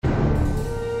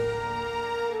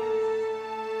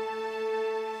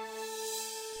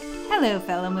Hello,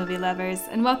 fellow movie lovers,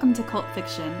 and welcome to Cult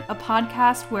Fiction, a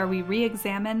podcast where we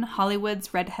re-examine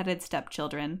Hollywood's redheaded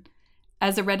stepchildren.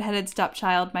 As a redheaded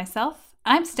stepchild myself,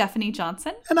 I'm Stephanie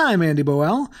Johnson. And I'm Andy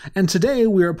Boel, and today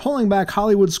we are pulling back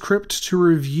Hollywood's crypt to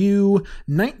review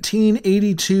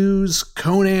 1982's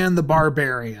Conan the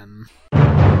Barbarian.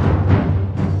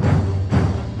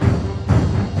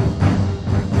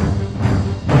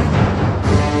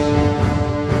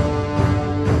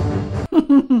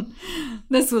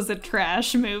 This was a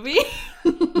trash movie.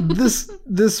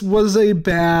 This was a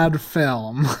bad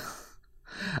film.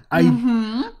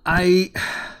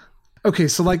 Okay,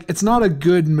 so like it's not a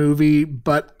good movie,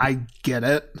 but I get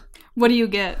it. What do you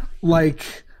get?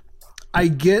 Like, I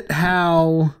get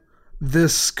how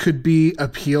this could be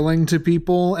appealing to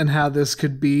people and how this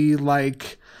could be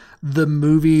like the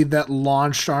movie that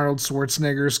launched Arnold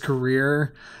Schwarzenegger's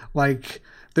career. Like,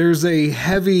 there's a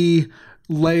heavy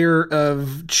layer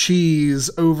of cheese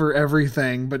over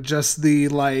everything, but just the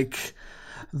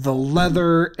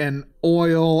leather and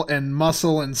oil and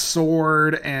muscle and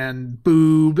sword and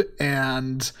boob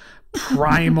and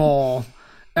primal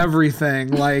everything.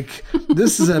 Like,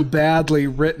 this is a badly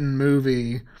written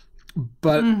movie,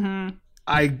 but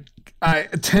I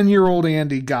 10-year-old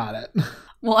Andy got it.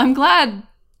 Well, I'm glad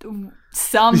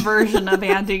some version of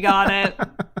Andy got it.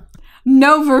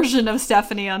 No version of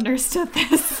Stephanie understood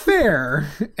this. Fair.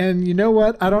 And you know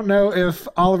what? I don't know if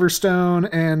Oliver Stone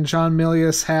and John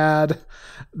Milius had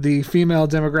the female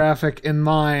demographic in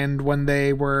mind when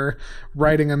they were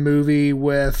writing a movie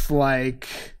with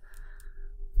like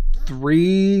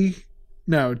two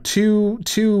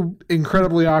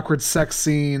incredibly awkward sex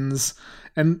scenes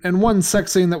and one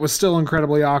sex scene that was still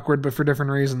incredibly awkward, but for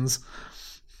different reasons.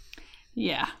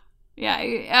 Yeah.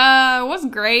 It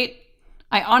wasn't great.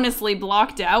 I honestly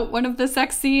blocked out one of the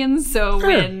sex scenes, so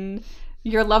when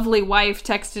your lovely wife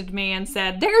texted me and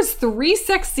said, there's 3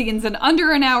 sex scenes in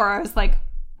under an hour, I was like,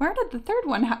 where did the third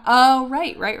one Oh,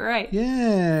 right.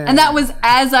 Yeah. And that was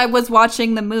as I was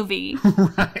watching the movie.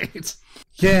 Right.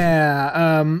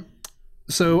 Yeah.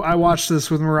 So I watched this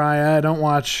with Mariah. I don't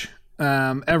watch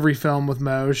every film with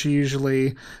Mo. She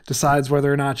usually decides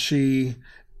whether or not she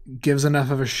gives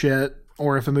enough of a shit,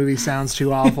 or if a movie sounds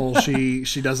too awful,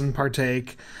 she doesn't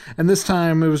partake. And this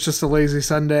time it was just a lazy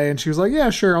Sunday, and she was like, yeah,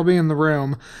 sure, I'll be in the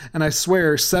room. And I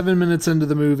swear, 7 minutes into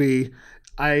the movie,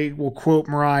 I will quote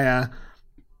Mariah,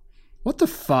 what the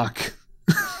fuck?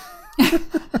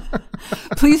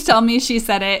 Please tell me she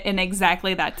said it in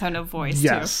exactly that tone of voice,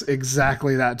 Yes,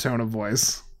 exactly that tone of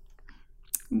voice.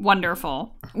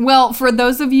 Wonderful. Well, for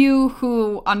those of you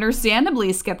who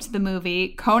understandably skipped the movie,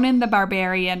 Conan the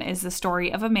Barbarian is the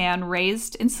story of a man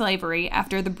raised in slavery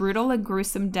after the brutal and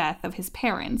gruesome death of his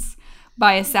parents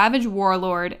by a savage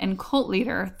warlord and cult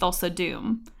leader, Thulsa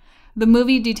Doom. The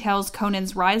movie details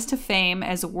Conan's rise to fame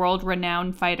as a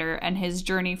world-renowned fighter and his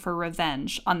journey for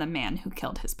revenge on the man who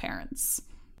killed his parents.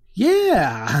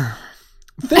 Yeah.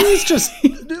 Things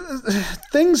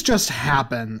just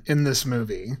happen in this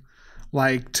movie.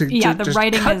 Like, to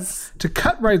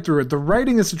cut right through it. The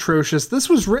writing is atrocious. This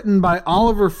was written by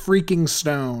Oliver freaking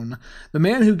Stone, the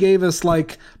man who gave us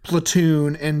like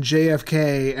Platoon and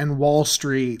JFK and Wall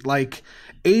Street, like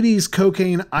 80s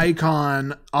cocaine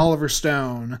icon Oliver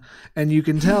Stone. And you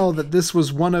can tell that this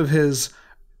was one of his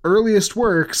earliest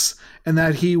works and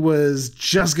that he was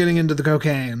just getting into the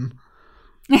cocaine.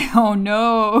 Oh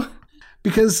no.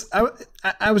 Because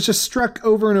I was just struck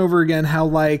over and over again how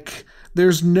like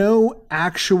there's no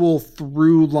actual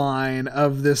through line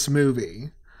of this movie.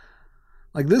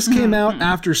 Like, this came out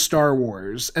after Star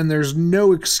Wars, and there's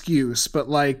no excuse, but,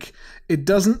 like, it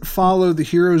doesn't follow the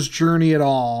hero's journey at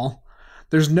all.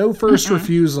 There's no first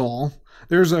refusal.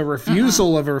 There's a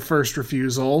refusal of a first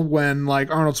refusal when, like,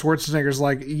 Arnold Schwarzenegger's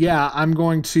like, yeah, I'm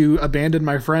going to abandon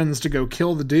my friends to go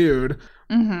kill the dude.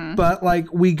 But, like,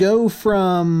 we go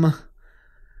from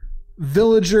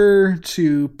villager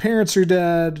to parents are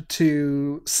dead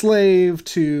to slave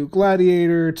to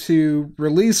gladiator to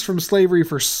release from slavery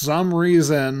for some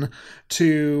reason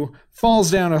to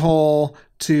falls down a hole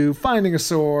to finding a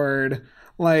sword.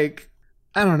 Like,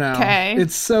 I don't know. Okay.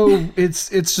 It's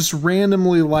just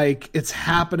randomly like it's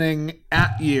happening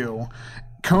at you.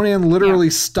 Conan literally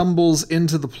stumbles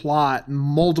into the plot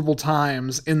multiple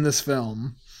times in this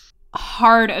film.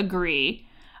 Hard agree.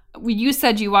 You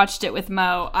said you watched it with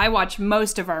Mo. I watch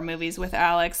most of our movies with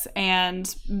Alex,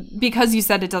 and because you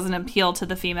said it doesn't appeal to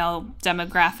the female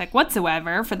demographic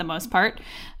whatsoever, for the most part,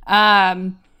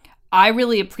 I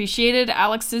really appreciated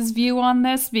Alex's view on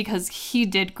this because he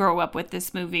did grow up with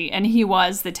this movie, and he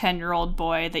was the 10-year-old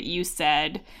boy that you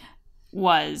said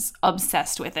was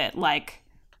obsessed with it. Like,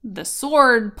 the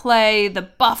sword play, the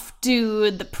buff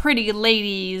dude, the pretty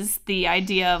ladies, the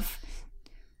idea of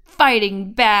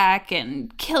fighting back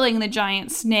and killing the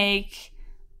giant snake.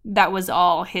 That was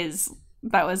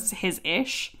his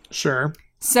ish. Sure.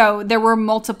 So there were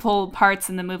multiple parts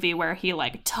in the movie where he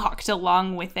like talked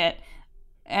along with it.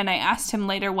 And I asked him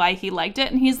later why he liked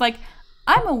it. And he's like,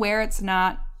 I'm aware it's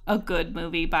not a good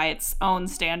movie by its own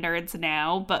standards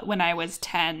now, but when I was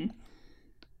 10,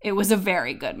 it was a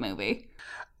very good movie.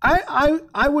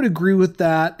 I would agree with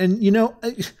that. And, you know,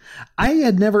 I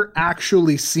had never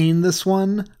actually seen this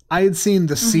one. I had seen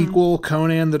the sequel,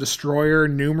 Conan the Destroyer,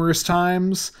 numerous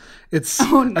times. It's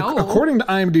according to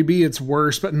IMDb, it's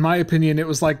worse, but in my opinion, it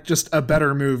was like just a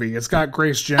better movie. It's got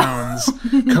Grace Jones.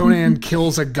 Conan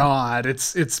kills a god.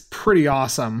 It's pretty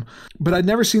awesome. But I'd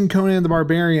never seen Conan the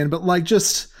Barbarian, but like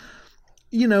just,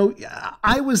 you know,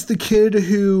 I was the kid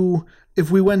who,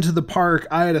 if we went to the park,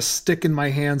 I had a stick in my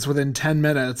hands within 10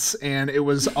 minutes, and it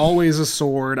was always a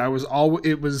sword. I was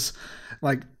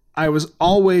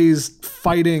always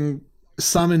fighting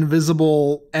some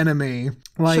invisible enemy.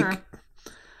 Like, sure.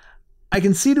 I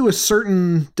can see to a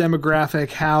certain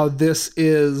demographic how this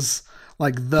is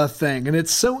like the thing. And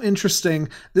it's so interesting.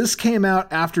 This came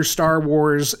out after Star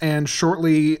Wars and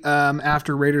shortly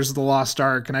after Raiders of the Lost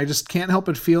Ark. And I just can't help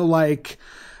but feel like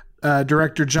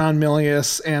director John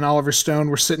Milius and Oliver Stone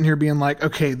were sitting here being like,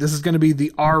 okay, this is going to be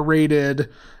the R-rated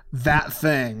that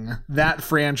thing, that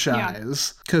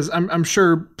franchise. Because I'm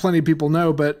sure plenty of people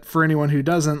know, but for anyone who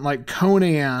doesn't, like,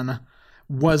 Conan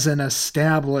was an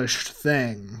established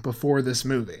thing before this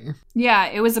movie. Yeah,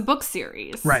 it was a book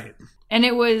series. Right. And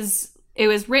it was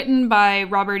written by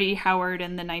Robert E. Howard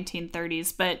in the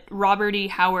 1930s, but Robert E.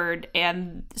 Howard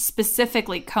and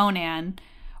specifically Conan,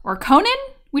 or Conan?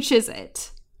 Which is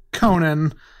it?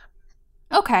 Conan.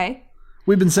 Okay.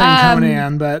 We've been saying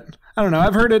Conan, but I don't know.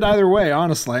 I've heard it either way,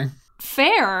 honestly.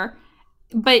 Fair.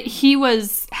 But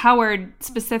Howard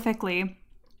specifically,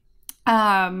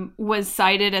 was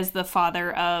cited as the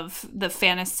father of the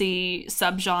fantasy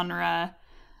subgenre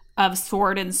of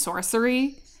sword and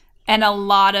sorcery. And a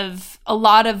lot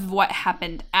of what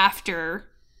happened after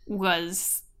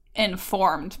was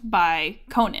informed by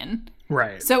Conan.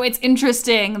 Right. So it's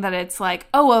interesting that it's like,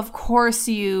 oh, of course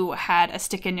you had a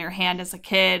stick in your hand as a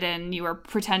kid and you were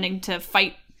pretending to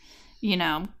fight, you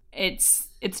know, it's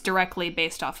directly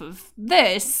based off of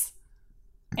this,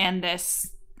 and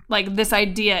this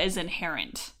idea is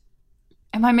inherent.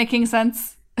 Am I making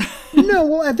sense? No,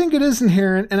 well, I think it is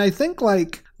inherent. And I think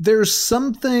like there's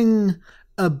something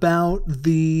about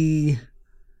the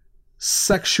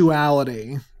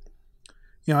sexuality.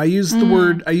 You know, I used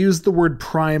the word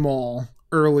primal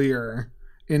earlier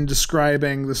in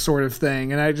describing the sort of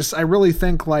thing. And I really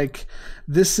think like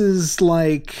this is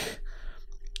like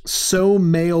so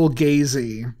male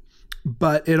gazy,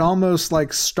 but it almost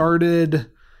like started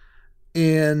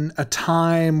in a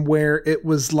time where it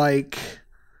was like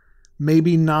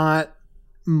maybe not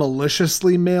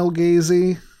maliciously male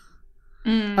gazy.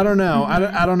 I don't know.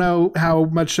 I don't know how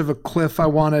much of a cliff I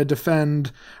want to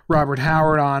defend Robert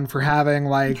Howard on for having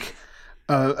like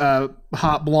a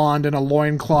hot blonde in a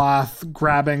loincloth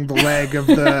grabbing the leg of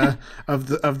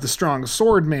the strong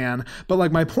sword man. But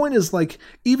like my point is like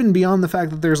even beyond the fact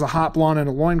that there's a hot blonde in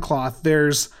a loincloth,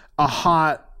 there's a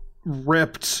hot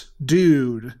ripped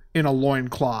dude in a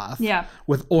loincloth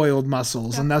with oiled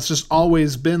muscles. And that's just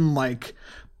always been like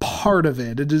part of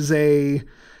it. It is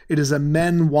a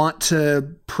men want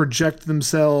to project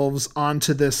themselves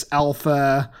onto this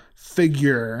alpha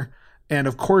figure. And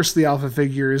of course the alpha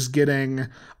figure is getting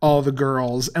all the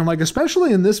girls. And like,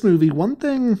 especially in this movie, one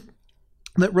thing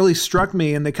that really struck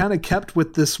me, and they kind of kept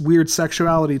with this weird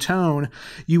sexuality tone,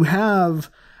 you have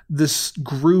this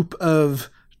group of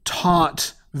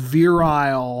taut,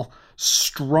 virile,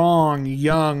 strong,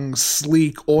 young,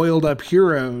 sleek, oiled up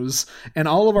heroes, and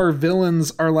all of our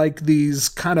villains are like these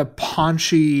kind of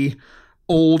paunchy,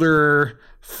 older,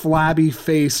 flabby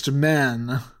faced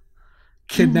men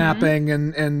kidnapping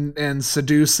and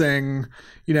seducing,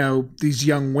 you know, these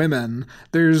young women.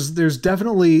 There's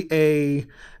definitely a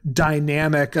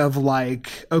dynamic of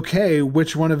like, okay,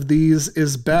 which one of these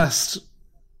is best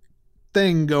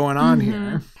thing going on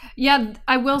here. Yeah,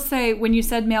 I will say, when you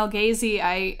said male gazy,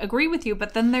 I agree with you,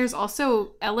 but then there's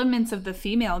also elements of the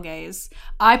female gaze.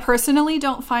 I personally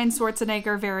don't find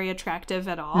Schwarzenegger very attractive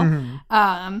at all.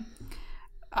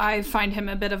 I find him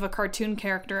a bit of a cartoon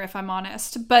character, if I'm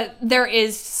honest. But there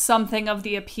is something of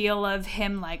the appeal of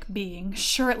him, like, being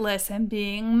shirtless and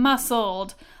being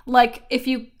muscled. Like, if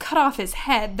you cut off his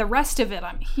head, the rest of it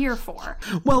I'm here for.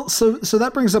 Well, so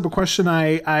that brings up a question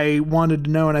I wanted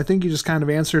to know, and I think you just kind of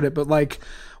answered it, but, like,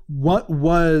 what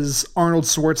was Arnold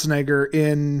Schwarzenegger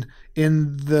in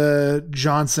the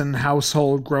Johnson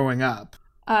household growing up?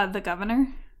 The governor.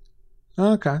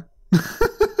 Okay.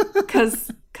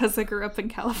 Because I grew up in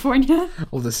California.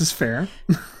 Well, this is fair.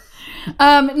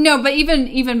 No, but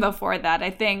even before that, I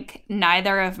think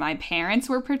neither of my parents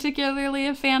were particularly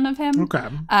a fan of him. Okay.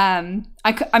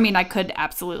 I could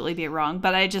absolutely be wrong,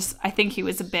 but I think he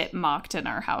was a bit mocked in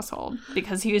our household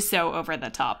because he was so over the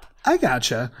top. I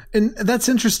gotcha. And that's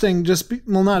interesting.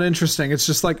 Not interesting. It's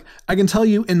just like, I can tell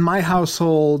you in my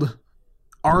household,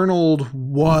 Arnold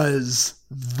was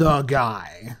the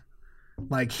guy.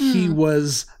 Like, he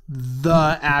was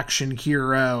the action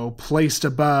hero placed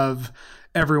above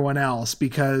everyone else,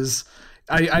 because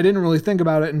I didn't really think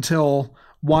about it until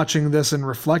watching this and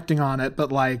reflecting on it,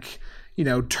 but like, you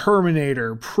know,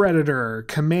 Terminator, Predator,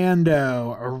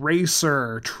 Commando,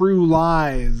 Eraser, True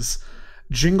Lies,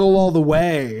 Jingle All the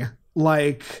Way.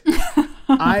 Like,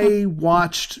 I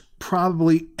watched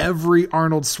probably every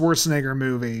Arnold Schwarzenegger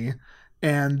movie,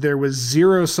 and there was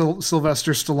zero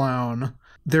Sylvester Stallone.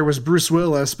 There was Bruce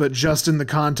Willis, but just in the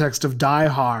context of Die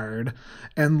Hard.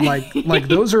 And like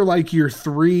those are like your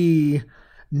 3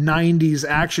 90s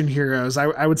action heroes.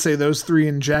 I would say those 3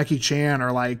 and Jackie Chan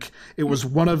are like, it was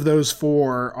one of those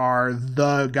 4 are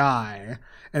the guy.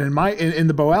 And in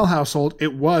the Boel household,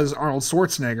 it was Arnold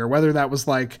Schwarzenegger, whether that was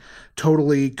like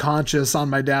totally conscious on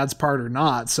my dad's part or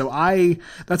not. So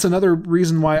that's another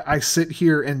reason why I sit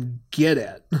here and get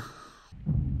it.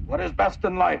 What is best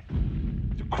in life?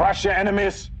 To crush your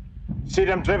enemies, see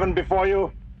them driven before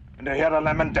you, and to hear the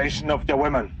lamentation of their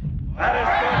women. That is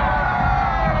good.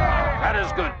 That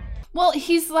is good. Well,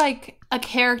 he's like a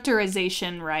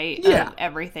characterization, right? Yeah. Of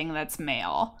everything that's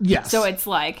male. Yes. So it's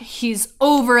like he's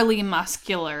overly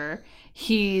muscular.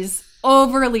 He's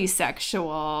overly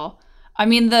sexual. I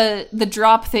mean, the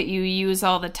drop that you use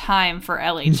all the time for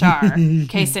LHR,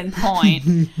 case in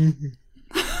point.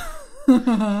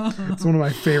 It's one of my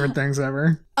favorite things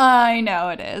ever. I know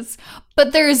it is.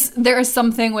 But there is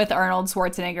something with Arnold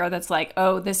Schwarzenegger that's like,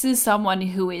 oh, this is someone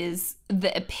who is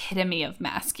the epitome of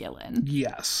masculine.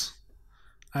 Yes.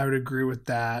 I would agree with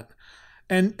that.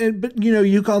 But you know,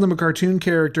 you called him a cartoon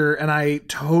character, and I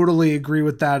totally agree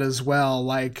with that as well.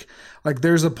 Like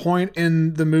there's a point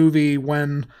in the movie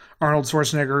when Arnold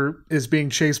Schwarzenegger is being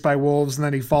chased by wolves, and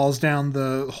then he falls down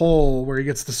the hole where he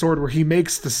gets the sword, where he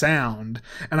makes the sound.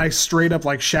 And I straight up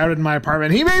like shouted in my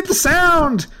apartment, "He made the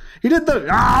sound! He did the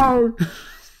oh!"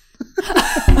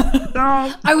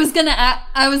 No. I was gonna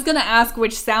ask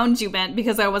which sound you meant,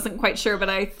 because I wasn't quite sure, but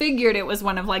I figured it was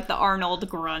one of like the Arnold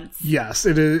grunts. Yes,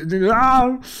 it is.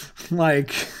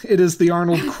 Like, it is the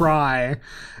Arnold cry.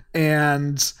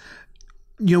 And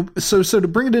you know, so to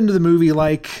bring it into the movie,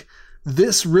 like,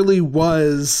 this really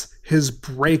was his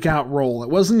breakout role. It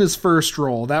wasn't his first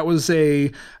role. That was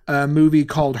a movie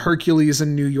called Hercules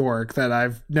in New York that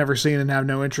I've never seen and have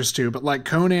no interest to. But like,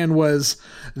 Conan was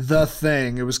the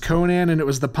thing. It was Conan, and it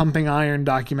was the Pumping Iron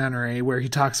documentary where he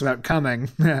talks about coming.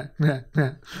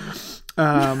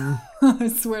 I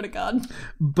swear to God.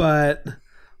 But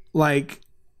like,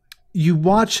 you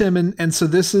watch him, and so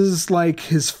this is like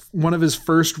one of his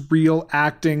first real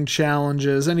acting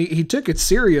challenges, and he took it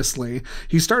seriously.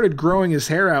 He started growing his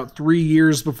hair out 3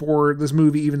 years before this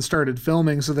movie even started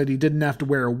filming, so that he didn't have to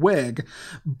wear a wig.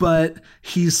 But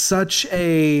he's such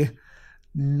a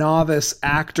novice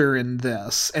actor in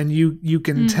this, and you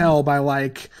can tell by,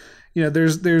 like, you know,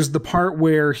 there's the part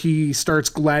where he starts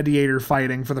gladiator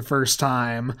fighting for the first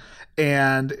time,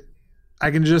 and I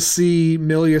can just see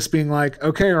Milius being like,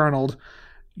 "Okay, Arnold,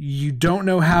 you don't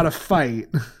know how to fight."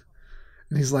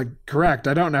 And he's like, "Correct,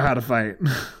 I don't know how to fight."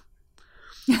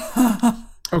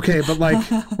 Okay, but like,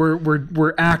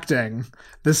 we're acting.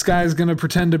 This guy's gonna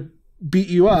pretend to beat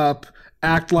you up,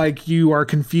 act like you are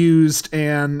confused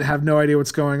and have no idea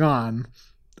what's going on.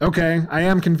 Okay, I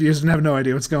am confused and have no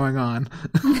idea what's going on.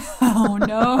 Oh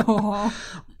no.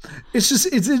 It's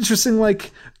interesting,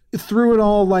 like, through it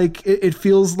all, like, it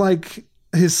feels like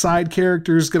his side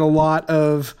characters get a lot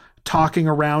of talking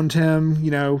around him.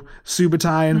 You know,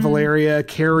 Subotai and Valeria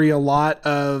carry a lot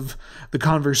of the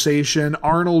conversation.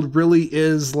 Arnold really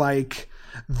is like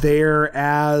there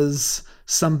as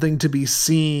something to be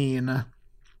seen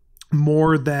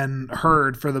more than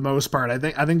heard for the most part. I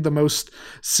think the most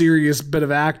serious bit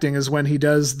of acting is when he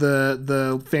does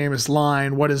the famous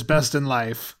line, "What is best in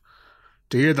life?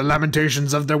 To hear the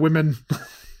lamentations of their women."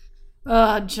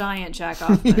 Giant jack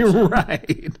off. You're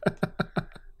right.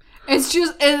 It's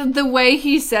just the way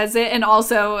he says it, and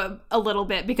also a little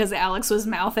bit because Alex was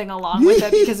mouthing along with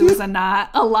it because it was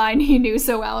not a line he knew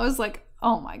so well. I was like,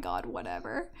 oh my God,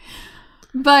 whatever.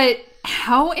 But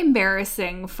How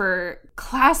embarrassing for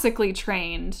classically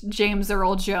trained James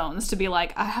Earl Jones to be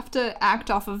like, I have to act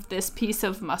off of this piece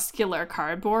of muscular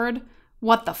cardboard.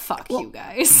 What the fuck, you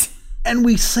guys? And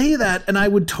we say that, and I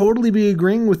would totally be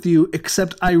agreeing with you,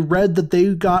 except I read that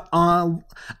they got along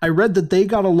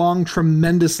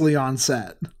tremendously on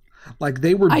set. Like,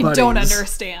 they were buddies. I don't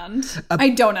understand. I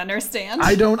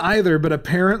don't either, but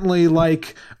apparently,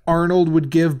 like, Arnold would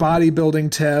give bodybuilding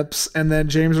tips, and then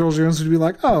James Earl Jones would be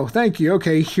like, oh, thank you.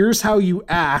 Okay, here's how you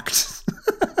act.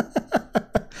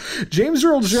 James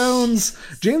Earl Jones,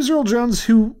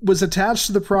 who was attached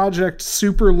to the project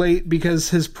super late because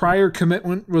his prior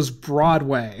commitment was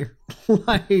Broadway.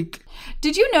 Like,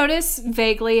 did you notice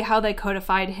vaguely how they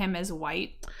codified him as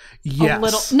white? Yes. A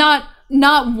little,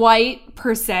 not white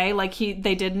per se, like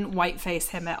they didn't whiteface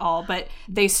him at all, but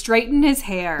they straighten his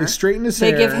hair.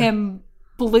 They give him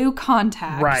blue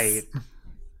contacts. Right.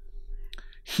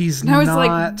 He's not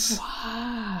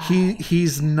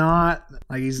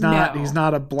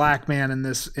a black man in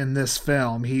this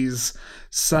film. He's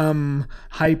some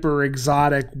hyper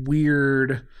exotic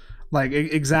weird, like,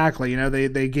 exactly, you know,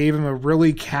 they gave him a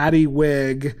really catty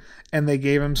wig and they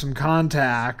gave him some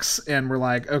contacts and we're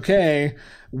like, okay,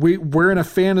 we're in a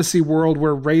fantasy world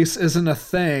where race isn't a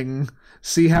thing.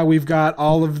 See how we've got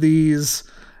all of these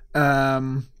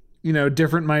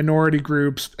different minority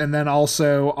groups and then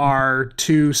also our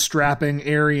two strapping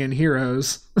Aryan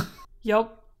heroes.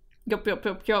 Yup.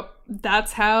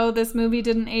 That's how this movie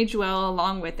didn't age well,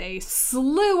 along with a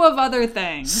slew of other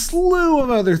things.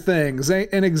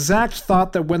 An exact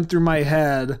thought that went through my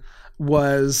head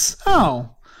was,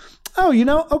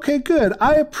 okay, good.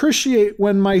 I appreciate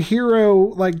when my hero,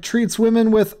 like, treats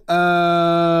women with,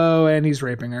 and he's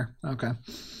raping her. Okay.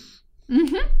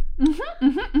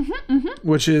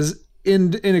 Which is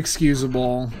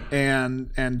inexcusable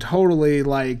and totally,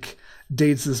 like,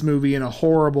 dates this movie in a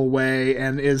horrible way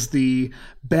and is the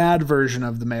bad version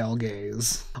of the male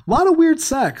gaze. A lot of weird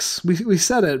sex. We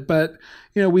said it, but,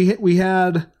 you know, we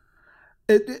had...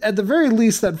 at the very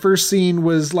least, that first scene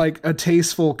was like a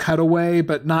tasteful cutaway,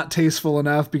 but not tasteful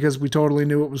enough because we totally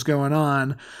knew what was going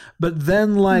on. But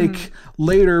then, like,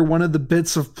 later, one of the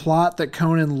bits of plot that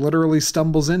Conan literally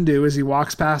stumbles into is he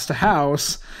walks past a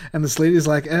house and this lady's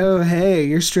like, oh, hey,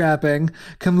 you're strapping.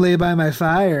 Come lay by my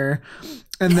fire.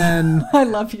 And then I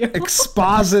love you.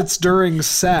 exposits during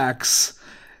sex.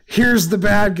 Here's the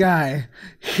bad guy.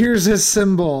 Here's his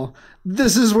symbol.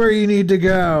 This is where you need to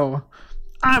go.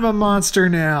 I'm a monster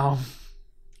now.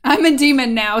 I'm a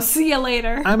demon now. See you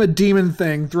later. I'm a demon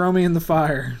thing. Throw me in the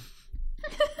fire.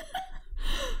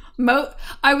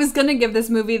 I was going to give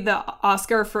this movie the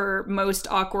Oscar for most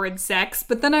awkward sex,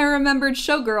 but then I remembered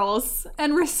Showgirls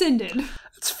and rescinded.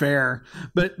 It's fair.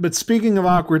 But speaking of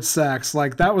awkward sex,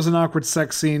 like, that was an awkward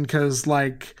sex scene because,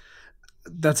 like,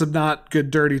 that's a not good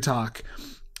dirty talk.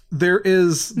 There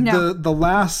is the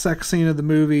last sex scene of the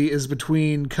movie is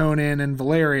between Conan and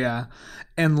Valeria,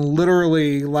 and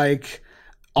literally, like,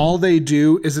 all they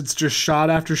do is it's just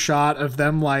shot after shot of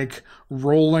them, like,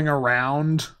 rolling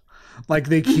around. Like,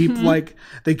 they keep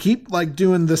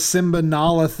doing the Simba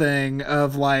Nala thing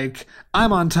of, like,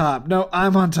 I'm on top. No,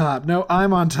 I'm on top. No,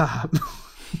 I'm on top.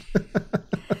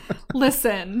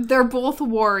 Listen, they're both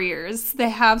warriors. They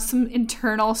have some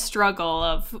internal struggle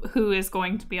of who is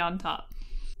going to be on top.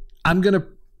 I'm going to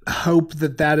hope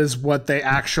that is what they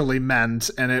actually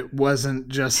meant, and it wasn't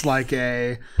just like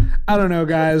I don't know,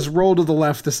 guys, roll to the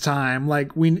left this time.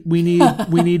 Like, we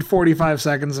need 45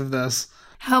 seconds of this.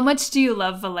 How much do you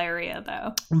love Valeria,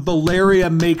 though? Valeria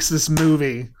makes this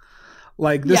movie.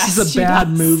 Like, this is a bad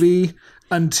movie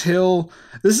until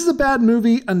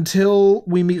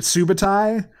we meet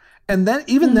Subutai, and then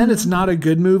then it's not a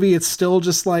good movie. It's still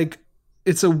just like,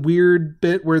 it's a weird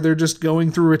bit where they're just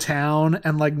going through a town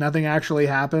and, like, nothing actually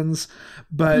happens.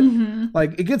 But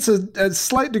like, it gets a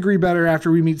slight degree better after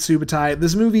we meet Subutai.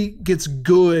 This movie gets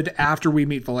good after we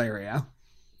meet Valeria.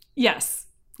 Yes.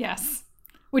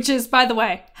 Which is, by the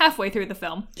way, halfway through the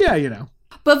film. Yeah, you know.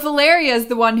 But Valeria is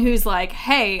the one who's like,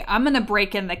 hey, I'm going to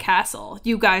break in the castle.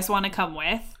 You guys want to come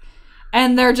with?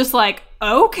 And they're just like,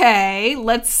 okay,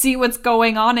 let's see what's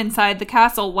going on inside the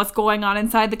castle. What's going on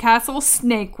inside the castle?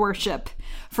 Snake worship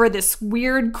for this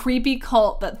weird, creepy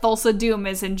cult that Thulsa Doom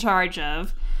is in charge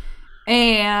of.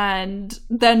 And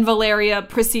then Valeria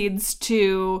proceeds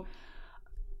to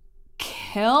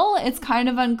kill, it's kind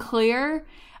of unclear,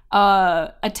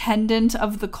 attendant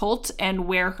of the cult and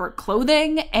wear her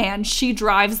clothing. And she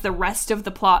drives the rest of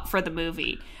the plot for the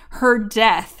movie. Her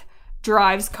death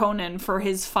drives Conan for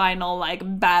his final,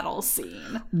 like, battle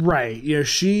scene. Right. Yeah,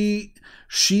 she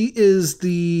is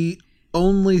the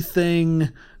only thing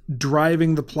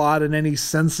driving the plot in any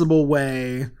sensible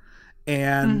way.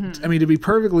 And I mean, to be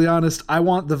perfectly honest, I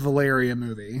want the Valeria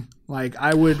movie. Like,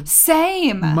 I would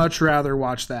much rather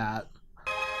watch that.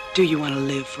 Do you want to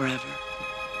live forever?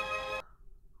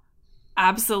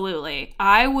 Absolutely.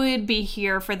 I would be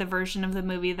here for the version of the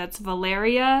movie that's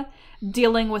Valeria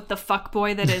dealing with the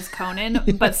fuckboy that is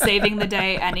Conan, but saving the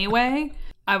day anyway.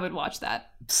 I would watch that.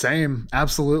 Same.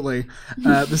 Absolutely.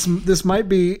 This might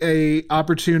be a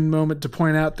opportune moment to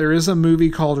point out there is a movie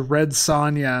called Red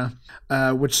Sonja,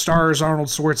 which stars Arnold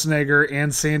Schwarzenegger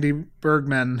and Sandy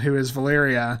Bergman, who is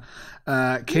Valeria.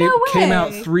 Came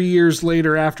out 3 years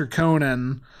later after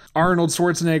Conan. Arnold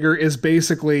Schwarzenegger is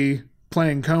basically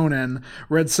playing Conan.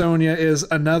 Red Sonja is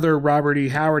another Robert E.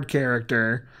 Howard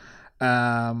character.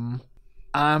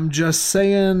 I'm just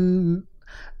saying.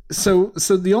 So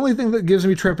the only thing that gives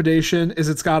me trepidation is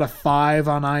it's got a 5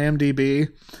 on IMDb,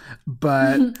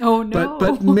 but oh no,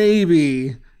 but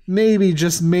maybe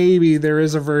just maybe there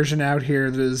is a version out here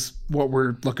that is what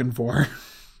we're looking for.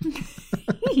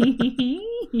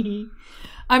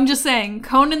 I'm just saying,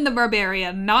 Conan the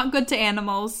Barbarian, not good to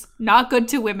animals, not good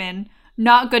to women,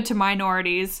 not good to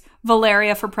minorities.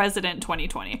 Valeria for president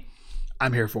 2020.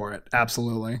 I'm here for it.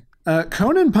 Absolutely.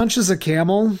 Conan punches a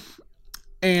camel.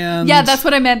 And yeah, that's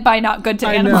what I meant by not good to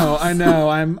animals. I know.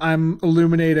 I'm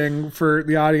illuminating for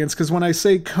the audience because when I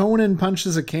say Conan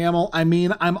punches a camel, I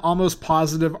mean I'm almost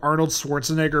positive Arnold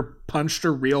Schwarzenegger punched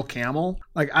a real camel.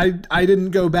 Like I didn't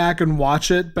go back and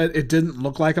watch it, but it didn't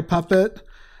look like a puppet.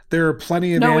 There are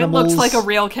plenty of animals. No, it looks like a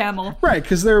real camel. Right,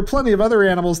 because there are plenty of other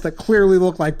animals that clearly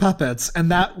look like puppets,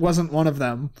 and that wasn't one of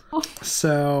them.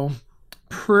 So,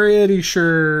 pretty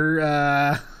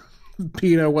sure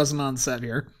PETA wasn't on set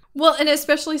here. Well, and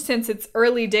especially since it's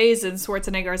early days in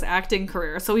Schwarzenegger's acting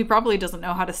career, so he probably doesn't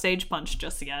know how to stage punch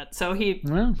just yet. So he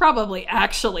probably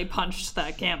actually punched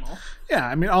that camel. Yeah,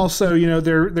 I mean, also,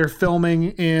 they're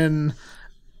filming in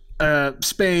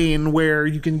Spain, where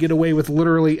you can get away with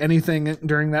literally anything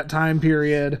during that time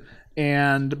period,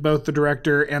 and both the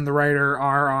director and the writer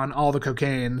are on all the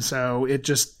cocaine. So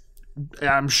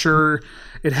I'm sure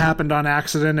it happened on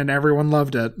accident, and everyone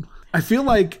loved it. I feel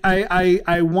like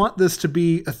I want this to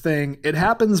be a thing. It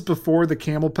happens before the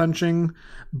camel punching,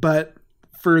 but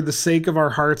for the sake of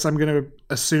our hearts, I'm going to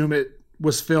assume it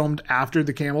was filmed after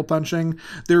the camel punching.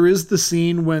 There is the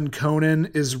scene when Conan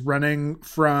is running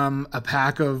from a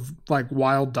pack of like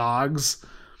wild dogs.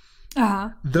 Uh-huh.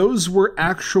 Those were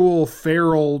actual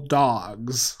feral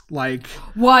dogs. Like,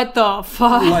 what the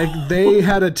fuck? Like, they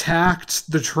had attacked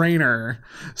the trainer.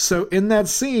 So in that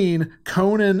scene,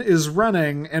 Conan is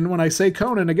running, and when I say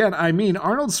Conan again, I mean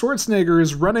Arnold Schwarzenegger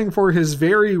is running for his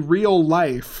very real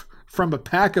life from a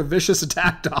pack of vicious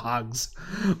attack dogs.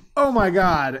 Oh my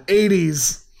god,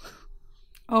 80s.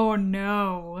 Oh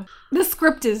no. The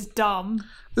script is dumb.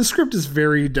 The script is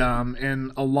very dumb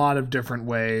in a lot of different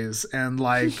ways, and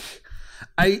like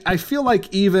I feel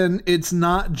like even it's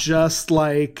not just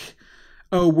like,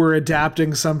 oh, we're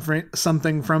adapting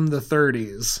something from the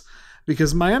 30s,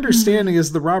 because my understanding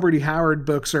is the Robert E. Howard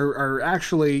books are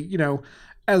actually,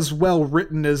 as well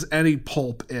written as any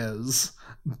pulp is,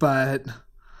 but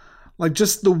like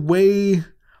just the way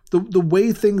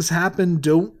things happen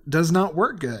does not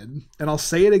work good. And I'll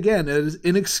say it again, it is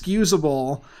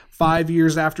inexcusable 5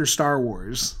 years after Star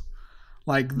Wars.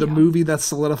 Like the movie that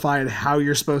solidified how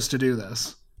you're supposed to do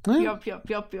this. Yup.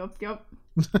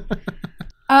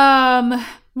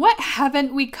 What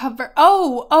haven't we covered?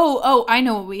 Oh, I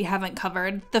know what we haven't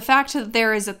covered. The fact that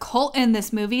there is a cult in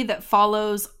this movie that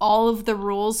follows all of the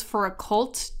rules for a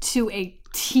cult to a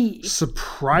T.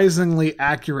 Surprisingly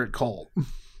accurate cult.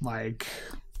 Like,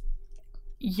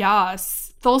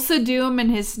 yes. Thulsa Doom and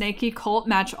his snaky cult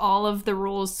match all of the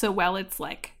rules so well it's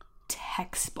like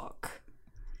textbook.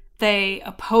 They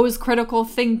oppose critical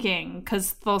thinking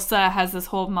because Thulsa has this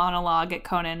whole monologue at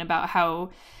Conan about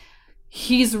how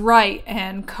he's right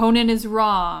and Conan is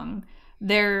wrong.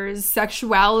 There's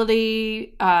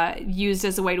sexuality used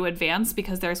as a way to advance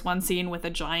because there's one scene with a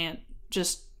giant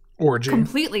just orgy.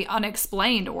 Completely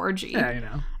unexplained orgy.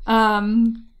 Yeah,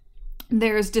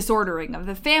 There's disordering of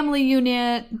the family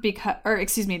unit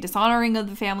dishonoring of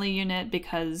the family unit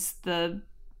because the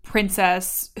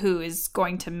princess who is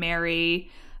going to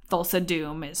marry Thulsa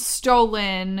Doom is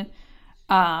stolen.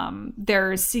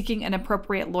 They're seeking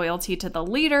inappropriate loyalty to the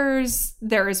leaders.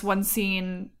 There is one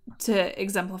scene to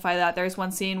exemplify that. There's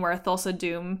one scene where Thulsa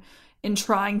Doom, in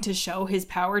trying to show his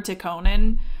power to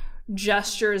Conan,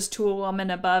 gestures to a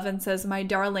woman above and says, "My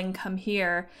darling, come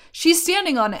here." She's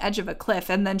standing on the edge of a cliff,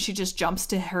 and then she just jumps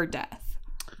to her death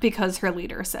because her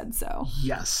leader said so.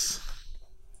 Yes.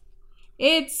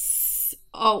 It's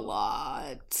A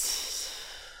lot.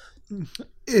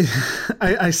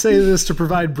 I say this to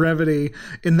provide brevity.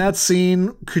 In that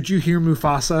scene, could you hear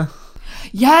Mufasa?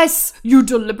 Yes, you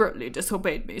deliberately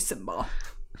disobeyed me, Simba.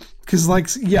 Because, like,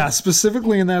 yeah,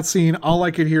 specifically in that scene, all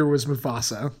I could hear was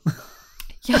Mufasa.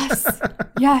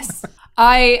 Yes.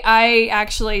 I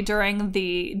actually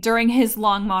during his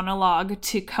long monologue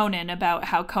to Conan about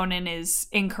how Conan is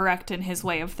incorrect in his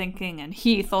way of thinking and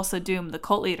he, Thulsa Doom, the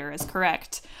cult leader, is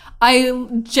correct, I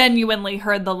genuinely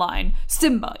heard the line,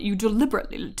 Simba, you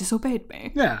deliberately disobeyed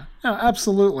me. Yeah, no,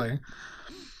 absolutely.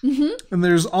 Mm-hmm. And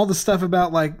there's all the stuff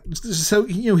about, like, so,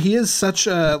 you know, he is such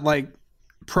a, like,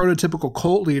 prototypical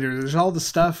cult leader. There's all the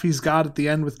stuff he's got at the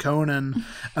end with Conan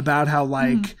about how,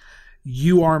 like,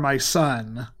 you are my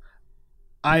son.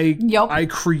 I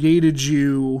created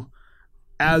you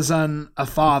as a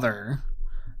father.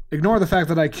 Ignore the fact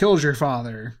that I killed your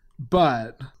father,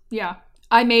 but... Yeah.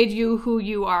 I made you who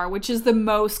you are, which is the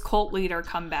most cult leader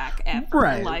comeback ever.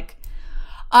 Right. Like,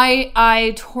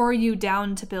 I tore you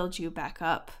down to build you back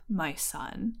up, my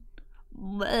son.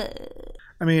 Blech.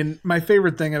 I mean, my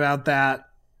favorite thing about that,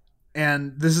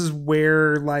 and this is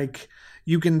where, like,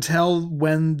 you can tell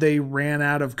when they ran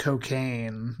out of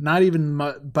cocaine. Not even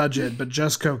budget, but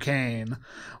just cocaine.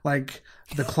 Like,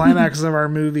 the climax of our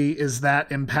movie is that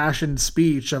impassioned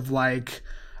speech of, like,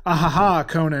 ahaha,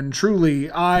 Conan, truly,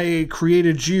 I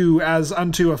created you as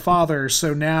unto a father,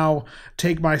 so now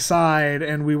take my side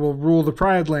and we will rule the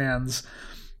Pride Lands.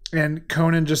 And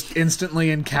Conan just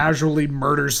instantly and casually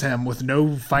murders him with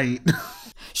no fight.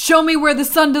 Show me where the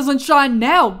sun doesn't shine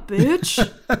now, bitch.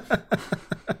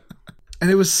 And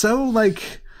it was so,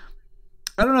 like,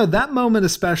 I don't know, that moment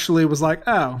especially was like,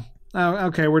 oh,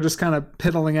 okay, we're just kind of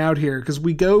piddling out here. Because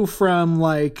we go from,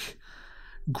 like,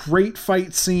 great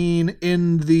fight scene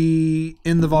in the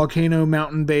volcano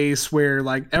mountain base where,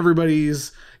 like,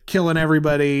 everybody's killing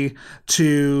everybody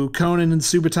to Conan and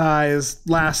Subu'tai's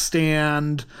last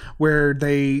stand where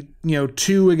they, you know,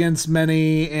 2 against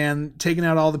many and taking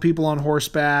out all the people on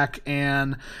horseback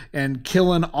and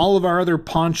killing all of our other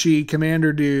paunchy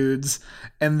commander dudes,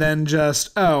 and then just,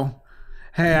 oh,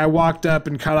 hey, I walked up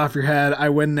and cut off your head, I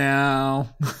win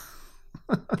now.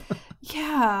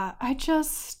 Yeah,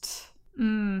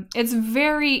 it's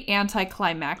very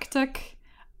anticlimactic.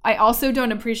 I also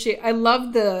don't appreciate. I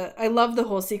love the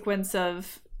whole sequence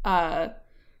of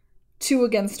 2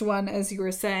 against 1, as you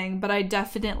were saying, but I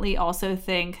definitely also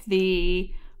think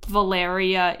the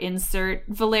Valeria insert.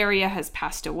 Valeria has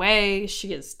passed away.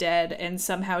 She is dead, and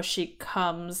somehow she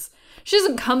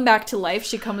doesn't come back to life.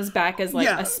 She comes back as, like,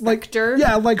 a specter.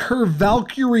 Like her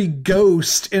Valkyrie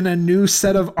ghost in a new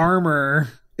set of armor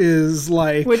is,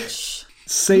 like, which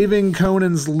saving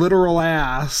Conan's literal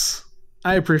ass.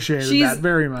 I appreciated that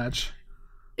very much.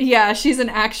 Yeah, she's an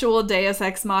actual Deus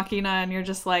Ex Machina, and you're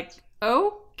just like,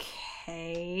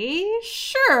 okay,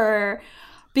 sure.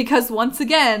 Because once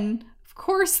again, of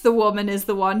course the woman is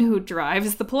the one who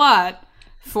drives the plot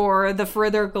for the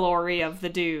further glory of the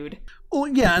dude. Well,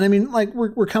 yeah, and I mean, like,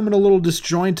 we're coming a little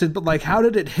disjointed, but, like, how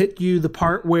did it hit you, the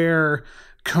part where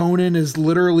Conan is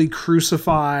literally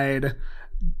crucified,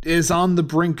 is on the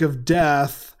brink of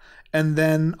death, and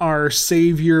then our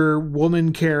savior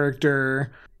woman character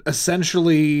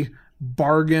essentially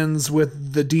bargains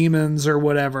with the demons or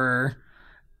whatever.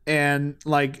 And,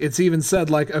 like, it's even said,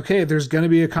 like, okay, there's going to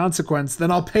be a consequence.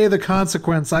 Then I'll pay the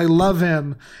consequence. I love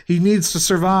him. He needs to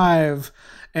survive.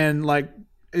 And, like,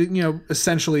 you know,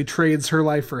 essentially trades her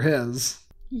life for his.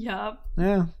 Yep.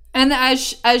 Yeah. And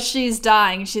as she's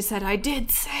dying, she said, I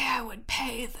did say I would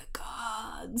pay the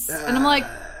gods. And I'm like,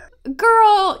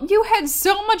 girl, you had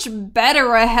so much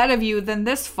better ahead of you than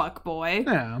this fuckboy.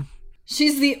 Yeah.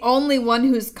 She's the only one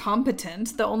who's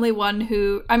competent. The only one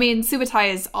who... I mean,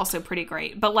 Subu'tai is also pretty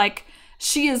great. But, like,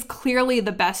 she is clearly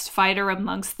the best fighter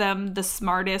amongst them. The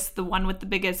smartest. The one with the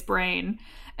biggest brain.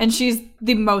 And she's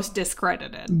the most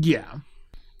discredited. Yeah.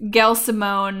 Gail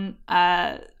Simone,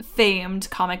 famed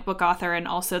comic book author and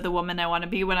also the woman I want to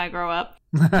be when I grow up.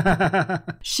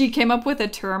 She came up with a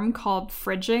term called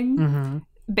fridging. Mm-hmm.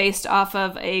 Based off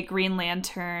of a Green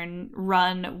Lantern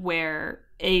run where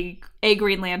a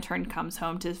Green Lantern comes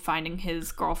home to finding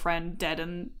his girlfriend dead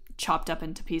and chopped up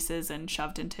into pieces and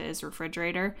shoved into his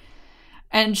refrigerator.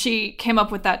 And she came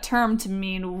up with that term to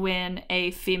mean when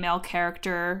a female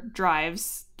character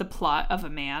drives the plot of a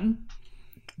man.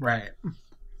 Right.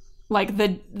 Like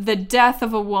the death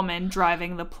of a woman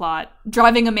driving the plot,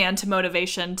 driving a man to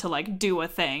motivation to, like, do a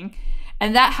thing.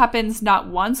 And that happens not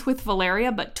once with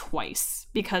Valeria, but twice.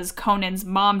 Because Conan's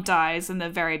mom dies in the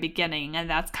very beginning, and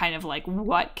that's kind of like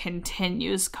what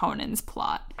continues Conan's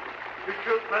plot. You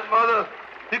killed my mother.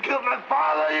 You killed my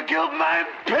father! You killed my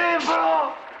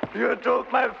people! You took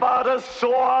my father's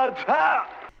sword!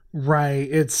 Ha! Right.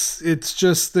 It's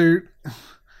just there.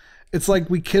 It's like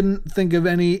we couldn't think of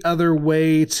any other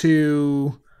way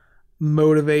to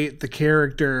motivate the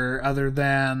character other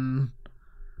than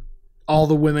all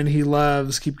the women he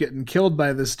loves keep getting killed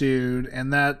by this dude.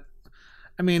 And that,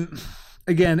 I mean,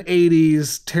 again,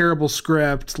 80s, terrible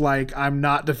script. Like, I'm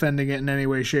not defending it in any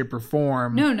way, shape, or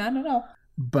form. No, not at all.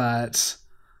 But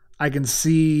I can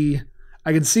see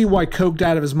why coked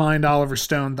out of his mind Oliver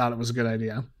Stone thought it was a good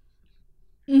idea.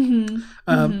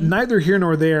 Neither here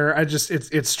nor there.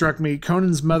 It struck me.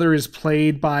 Conan's mother is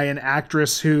played by an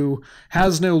actress who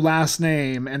has no last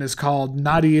name and is called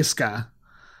Nadiiska.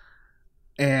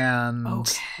 And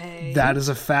that is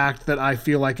a fact that I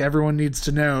feel like everyone needs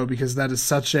to know, because that is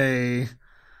such a,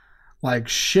 like,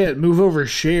 shit, move over,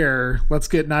 Cher. Let's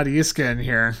get Nadiiska in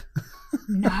here.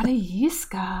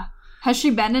 Nadiiska. Has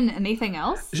she been in anything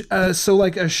else?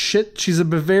 She's a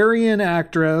Bavarian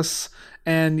actress.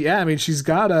 And yeah, I mean, she's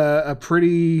got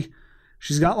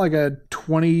she's got like a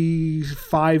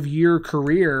 25-year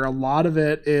career. A lot of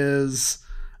it is,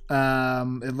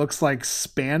 it looks like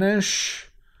Spanish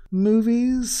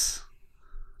movies.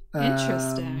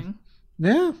 Interesting.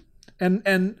 Yeah.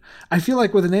 And I feel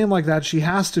like with a name like that, she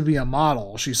has to be a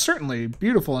model. She's certainly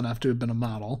beautiful enough to have been a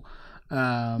model.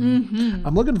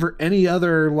 I'm looking for any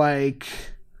other like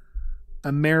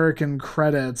American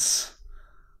credits.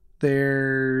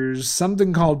 There's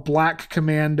something called Black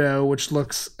Commando, which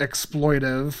looks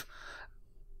exploitive.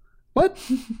 What?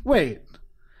 Wait.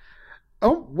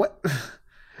 Oh, what?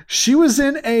 She was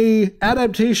in a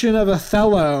adaptation of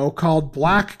Othello called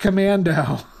Black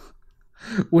Commando,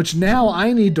 which now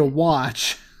I need to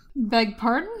watch. Beg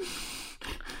pardon?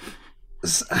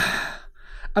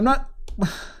 I'm not...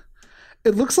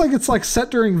 It looks like it's like set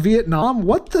during Vietnam.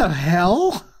 What the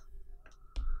hell?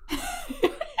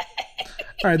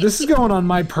 All right, this is going on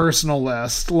my personal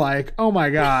list. Like, oh my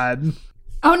God.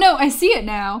 Oh no, I see it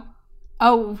now.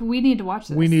 Oh, we need to watch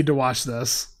this. We need to watch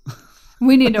this.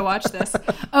 We need to watch this.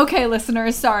 Okay,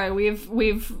 listeners, sorry,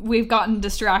 we've gotten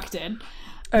distracted.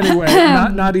 Anyway,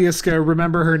 Nadiiska,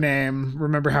 remember her name.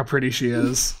 Remember how pretty she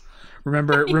is.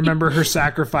 Remember her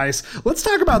sacrifice. Let's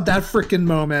talk about that freaking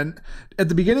moment at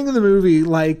the beginning of the movie,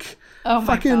 like, oh my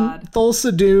fucking God.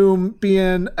 Thulsa Doom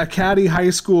being a catty high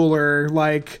schooler,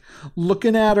 like,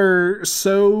 looking at her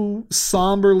so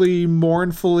somberly,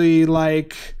 mournfully,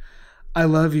 like, I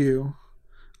love you.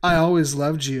 I always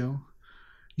loved you.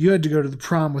 You had to go to the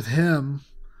prom with him.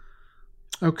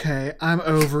 Okay, I'm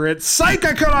over it. Psych,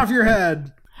 I cut off your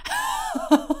head!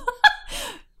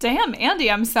 Damn,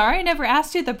 Andy, I'm sorry I never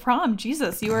asked you at the prom.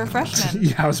 Jesus, you were a freshman.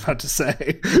 Yeah, I was about to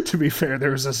say, to be fair, there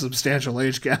was a substantial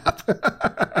age gap.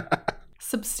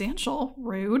 Substantial?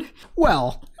 Rude.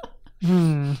 Well,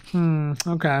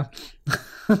 okay.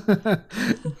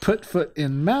 Put foot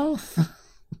in mouth.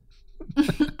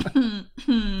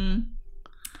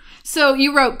 So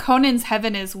you wrote Conan's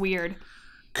heaven is weird.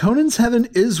 Conan's heaven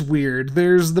is weird.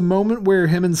 There's the moment where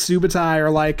him and Subutai are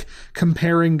like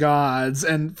comparing gods.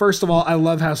 And first of all, I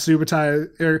love how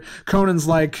Conan's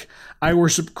like, I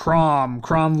worship Crom.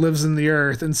 Crom lives in the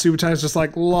earth. And Subutai's just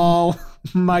like, lol,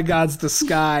 my god's the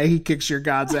sky. He kicks your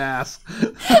god's ass.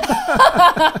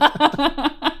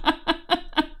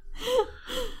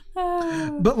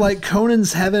 But like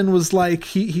Conan's heaven was like,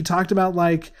 he talked about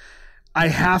like, I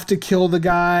have to kill the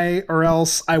guy or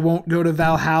else I won't go to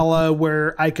Valhalla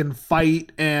where I can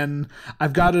fight, and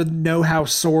I've got to know how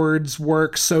swords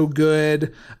work so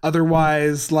good.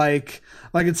 Otherwise, like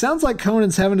it sounds like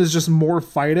Conan's heaven is just more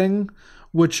fighting,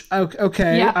 which,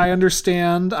 okay, yeah. I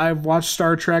understand. I've watched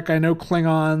Star Trek. I know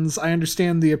Klingons. I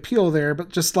understand the appeal there, but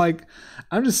just like,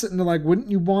 I'm just sitting there like, wouldn't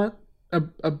you want a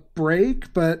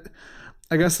break? But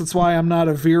I guess that's why I'm not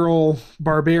a virile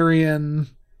barbarian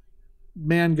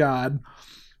man god.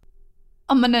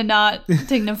 I'm gonna not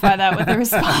dignify that with a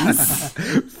response.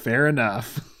 Fair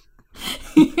enough.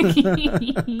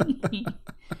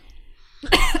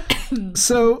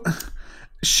 So,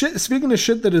 speaking of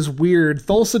shit that is weird,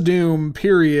 Thulsa Doom,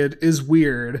 period, is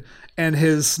weird, and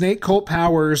his snake cult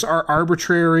powers are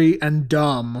arbitrary and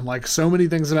dumb, like so many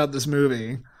things about this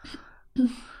movie.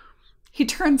 He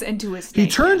turns into a snake.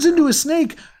 He turns into a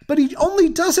snake, but he only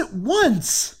does it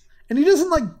once. And he doesn't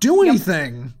like do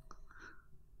anything.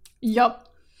 Yup.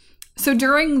 So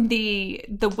during the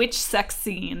witch sex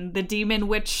scene, the demon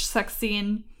witch sex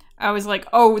scene, I was like,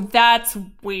 oh, that's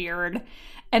weird.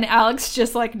 And Alex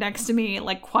just like next to me,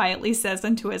 like quietly says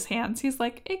into his hands, he's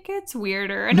like, it gets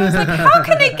weirder. And I was like, how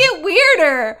can it get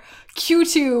weirder? Cue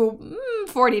to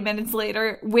 40 minutes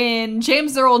later when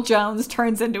James Earl Jones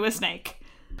turns into a snake.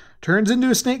 turns into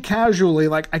a snake casually.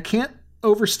 Like, I can't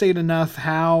overstate enough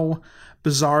how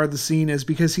bizarre the scene is,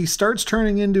 because he starts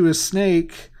turning into a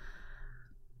snake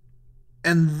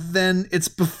and then it's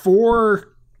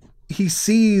before he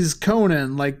sees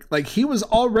Conan. Like he was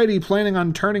already planning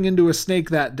on turning into a snake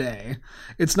that day.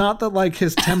 It's not that like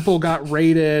his temple got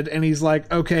raided and he's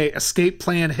like, okay, escape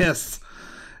plan hiss.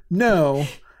 No,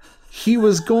 he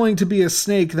was going to be a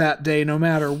snake that day no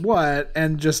matter what,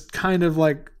 and just kind of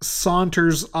like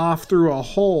saunters off through a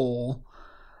hole.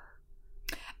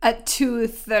 At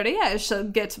 2:30, I shall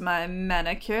get my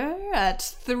manicure. At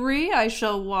 3, I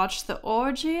shall watch the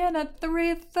orgy. And at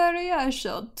 3:30, I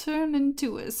shall turn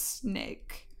into a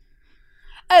snake.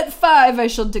 At 5, I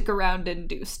shall dick around and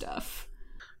do stuff.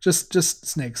 Just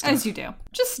snake stuff. As you do.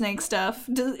 Just snake stuff.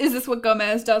 Is this what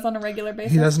Gomez does on a regular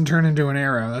basis? He doesn't turn into an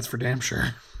arrow, that's for damn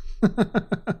sure.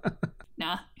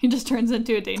 Nah, he just turns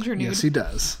into a danger nude. Yes, he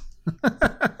does.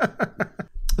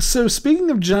 So speaking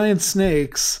of giant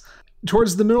snakes,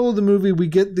 towards the middle of the movie, we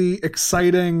get the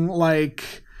exciting,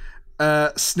 like,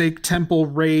 snake temple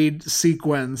raid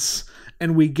sequence,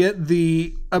 and we get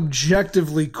the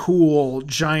objectively cool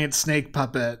giant snake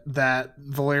puppet that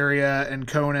Valeria and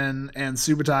Conan and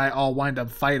Subutai all wind up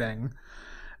fighting.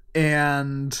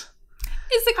 And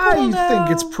is it cool, I think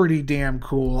it's pretty damn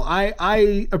cool.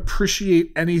 I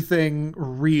appreciate anything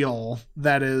real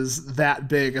that is that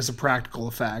big as a practical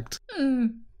effect.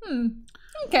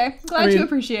 Okay, glad you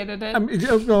appreciated it.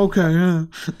 Okay, yeah.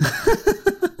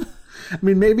 I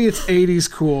mean, maybe it's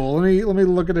 80s cool. Let me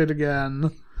look at it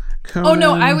again. Oh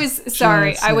no, I was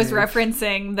sorry. I was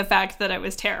referencing the fact that it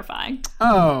was terrifying.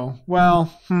 Oh,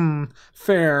 well,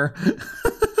 fair.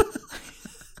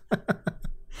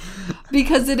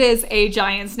 Because it is a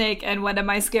giant snake, and what am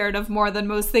I scared of more than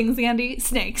most things, Andy?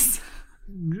 Snakes.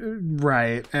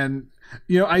 Right. And,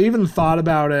 I even thought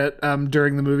about it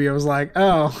during the movie. I was like,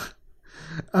 oh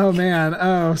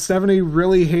man, Stephanie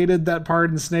really hated that part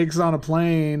in Snakes on a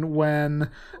Plane when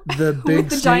the big with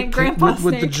the snake giant grandpa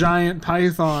with the snake. giant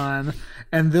python,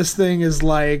 and this thing is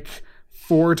like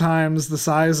 4 times the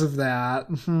size of that.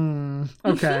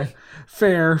 Okay.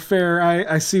 Fair.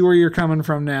 I see where you're coming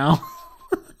from now.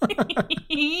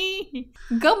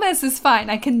 Gomez is fine.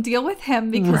 I can deal with him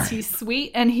because Right. he's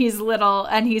sweet and he's little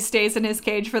and he stays in his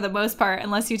cage for the most part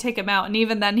unless you take him out. And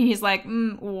even then he's like,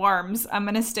 worms. I'm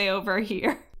going to stay over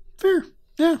here. Fair.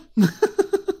 Yeah.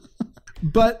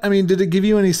 But, I mean, did it give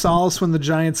you any solace when the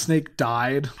giant snake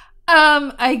died?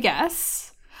 I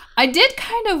guess. I did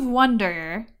kind of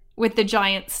wonder with the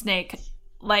giant snake,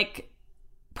 like,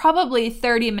 probably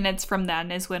 30 minutes from then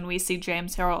is when we see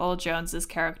James Earl Jones's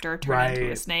character turn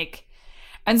into a snake.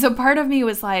 And so part of me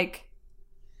was like,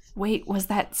 wait, was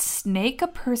that snake a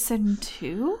person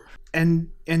too? And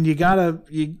you gotta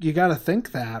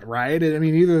think that, right? I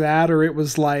mean, either that or it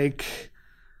was like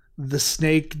the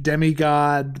snake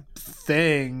demigod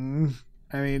thing.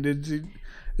 I mean,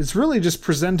 it's really just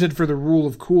presented for the rule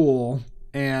of cool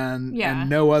and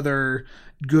no other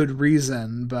good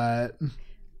reason. But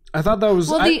I thought that was...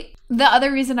 Well, the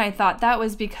other reason I thought that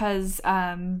was because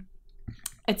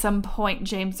at some point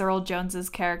James Earl Jones's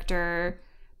character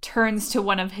turns to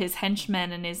one of his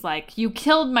henchmen and is like, you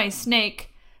killed my snake,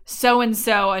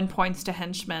 so-and-so, and points to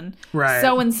henchman. Right.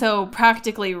 So-and-so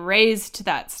practically raised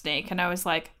that snake. And I was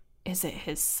like, is it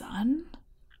his son?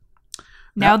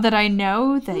 Now that I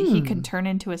know that he can turn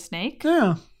into a snake?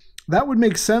 Yeah. That would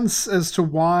make sense as to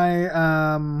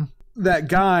why... that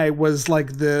guy was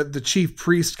like the chief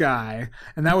priest guy,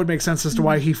 and that would make sense as to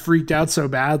why he freaked out so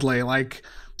badly. Like,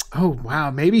 oh wow,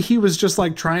 maybe he was just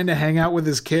like trying to hang out with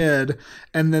his kid,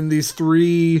 and then these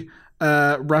 3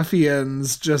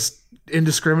 ruffians just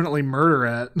indiscriminately murder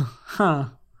it. Huh.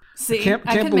 See, can't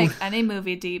I can believe- make any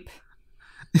movie deep.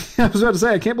 I was about to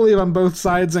say, I can't believe I'm both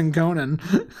sides in Conan.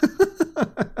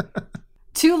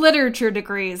 2 literature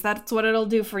degrees. That's what it'll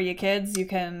do for you, kids. You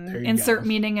can insert go.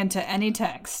 meaning into any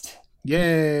text.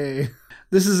 Yay.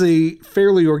 This is a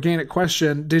fairly organic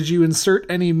question. Did you insert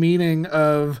any meaning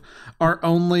of our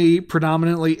only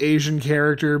predominantly Asian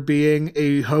character being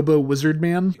a hobo wizard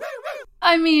man?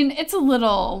 I mean, it's a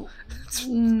little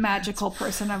magical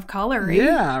person of color.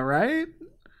 Yeah, right?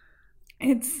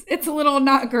 It's a little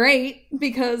not great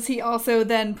because he also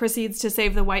then proceeds to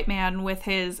save the white man with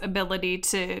his ability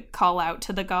to call out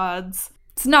to the gods.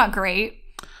 It's not great.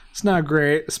 It's not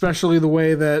great, especially the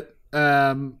way that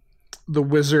the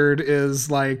wizard is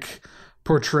like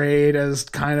portrayed as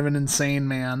kind of an insane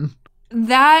man.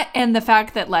 That and the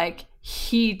fact that like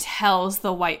he tells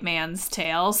the white man's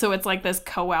tale. So it's like this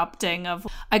co-opting of,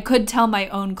 I could tell my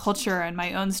own culture and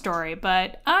my own story,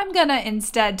 but I'm gonna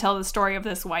instead tell the story of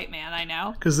this white man I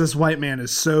know. Because this white man is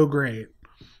so great.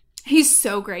 He's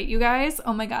so great, you guys.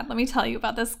 Oh my god, let me tell you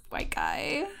about this white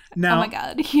guy. Now, oh my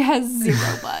god, he has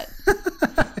zero butt.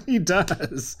 He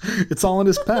does. It's all in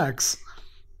his pecs.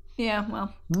 Yeah,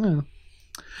 well. Yeah.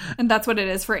 And that's what it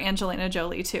is for Angelina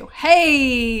Jolie, too.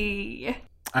 Hey!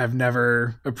 I've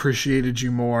never appreciated you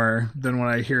more than when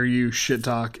I hear you shit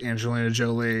talk Angelina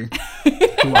Jolie,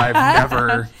 who I've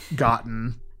never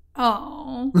gotten.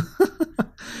 Oh.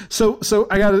 So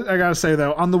I gotta say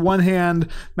though, on the one hand,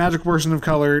 Magic Person of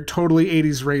Color, totally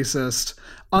 80s racist.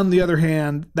 On the other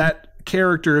hand, that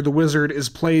character, the wizard, is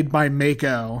played by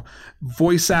Mako,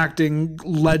 voice acting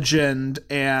legend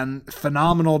and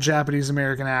phenomenal Japanese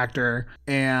American actor.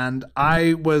 And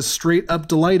I was straight up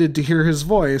delighted to hear his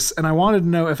voice, and I wanted to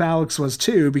know if Alex was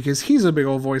too, because he's a big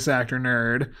old voice actor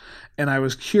nerd, and I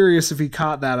was curious if he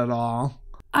caught that at all.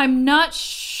 I'm not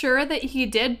sure that he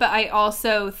did, but I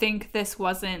also think this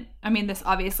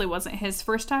obviously wasn't his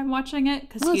first time watching it,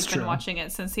 because he'd been watching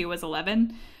it since he was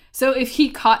 11. So if he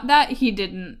caught that, he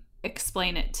didn't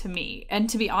explain it to me. And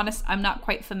to be honest, I'm not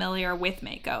quite familiar with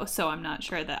Mako, so I'm not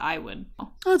sure that I would.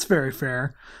 That's very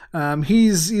fair.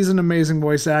 He's an amazing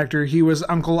voice actor. He was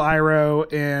Uncle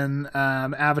Iroh in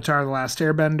Avatar: The Last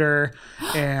Airbender,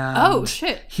 and oh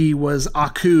shit, he was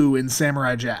Aku in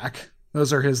Samurai Jack.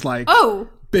 Those are his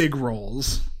big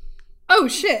roles. Oh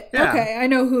shit. Yeah. Okay, I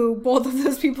know who both of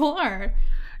those people are.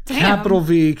 Damn. Capital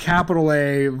V, capital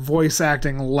A, voice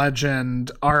acting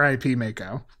legend, R.I.P.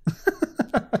 Mako.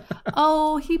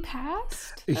 Oh, he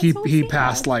passed? He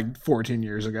passed like 14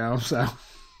 years ago, so.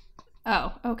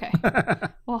 Oh, okay.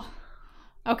 Well,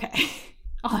 okay.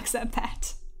 I'll accept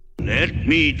that. Let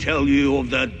me tell you of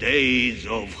the days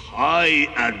of high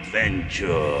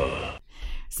adventure.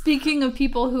 Speaking of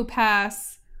people who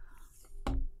pass,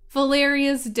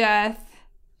 Valeria's death,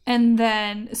 and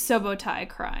then Subotai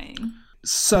crying.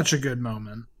 Such a good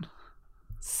moment.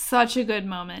 Such a good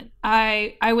moment.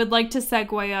 I would like to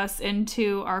segue us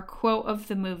into our quote of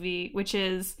the movie, which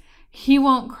is, "He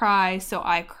won't cry, so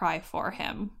I cry for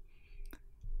him."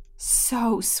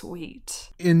 So sweet.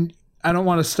 I don't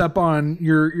want to step on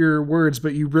your words,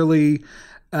 but you really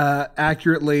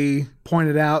accurately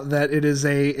pointed out that it is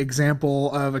a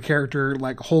example of a character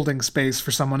like holding space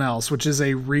for someone else, which is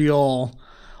a real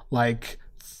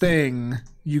thing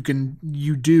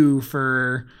you do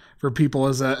for people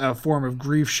as a form of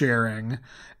grief sharing.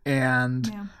 And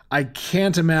yeah. I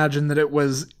can't imagine that it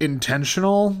was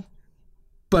intentional,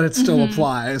 but it still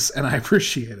applies, and I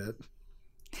appreciate it.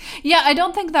 Yeah, I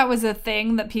don't think that was a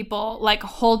thing that people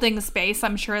holding space.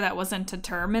 I'm sure that wasn't a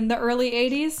term in the early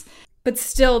 80s, but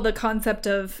still the concept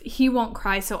of he won't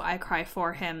cry, so I cry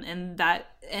for him. And that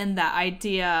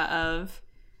idea of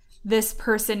this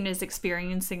person is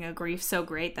experiencing a grief so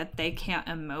great that they can't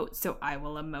emote, so I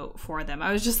will emote for them.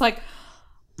 I was just like,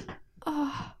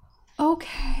 oh,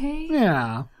 okay.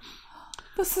 Yeah.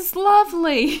 This is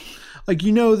lovely.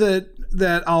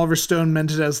 That Oliver Stone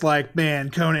meant it as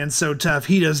man, Conan's so tough,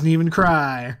 he doesn't even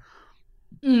cry.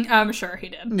 I'm sure he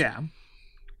did. Yeah.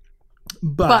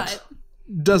 But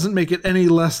doesn't make it any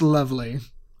less lovely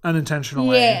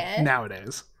unintentionally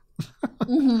nowadays.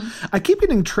 I keep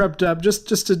getting tripped up, just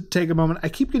to take a moment, I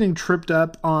keep getting tripped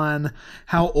up on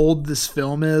how old this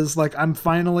film is. I'm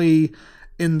finally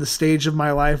in the stage of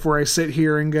my life where I sit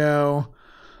here and go,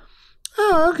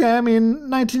 oh, okay,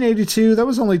 1982, that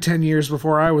was only 10 years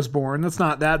before I was born. That's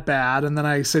not that bad. And then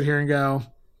I sit here and go,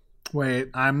 wait,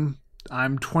 I'm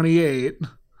 28.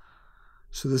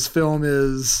 So this film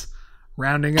is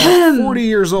rounding up 40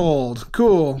 years old.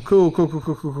 Cool.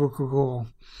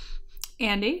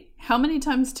 Andy, how many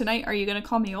times tonight are you going to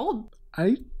call me old?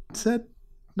 I said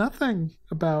nothing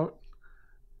about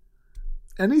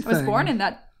anything. I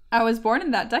was born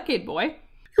in that decade, boy.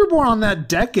 You're born on that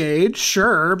decade,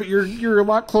 sure, but you're a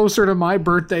lot closer to my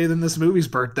birthday than this movie's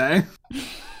birthday.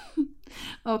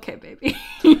 Okay, baby.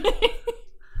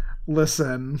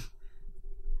 Listen.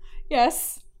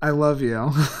 Yes. I love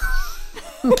you.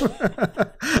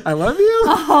 I love you?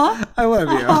 Uh-huh. I love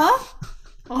you.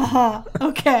 Uh-huh.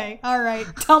 Okay. All right.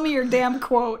 Tell me your damn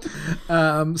quote.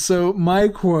 So my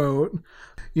quote,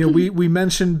 we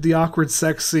mentioned the awkward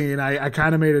sex scene. I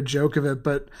kind of made a joke of it,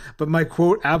 but my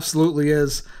quote absolutely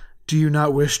is, "Do you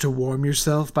not wish to warm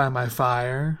yourself by my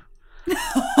fire?"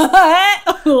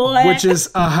 Which is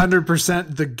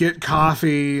 100% the get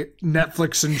coffee,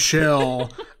 Netflix and chill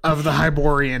of the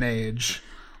Hyborian age.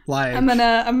 I'm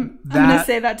gonna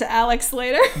say that to Alex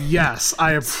later. Yes,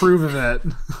 I approve of it.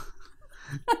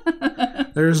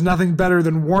 There's nothing better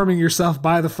than warming yourself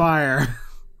by the fire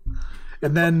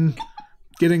and then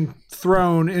getting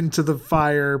thrown into the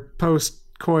fire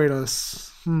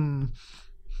post-coitus.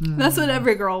 That's what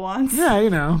every girl wants. Yeah, you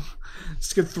know.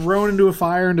 Just get thrown into a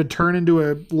fire and to turn into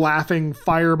a laughing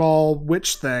fireball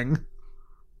witch thing.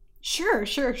 Sure.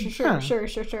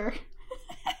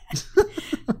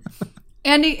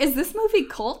 Andy, is this movie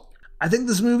cult? I think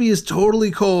this movie is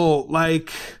totally cult.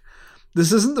 Like,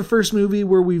 this isn't the first movie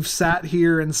where we've sat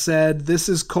here and said this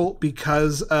is cult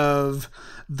because of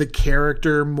the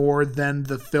character more than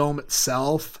the film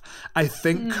itself. I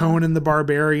think Conan the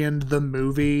Barbarian, the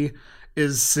movie,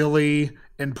 is silly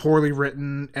and poorly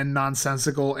written and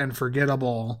nonsensical and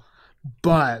forgettable.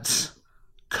 But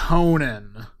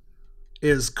Conan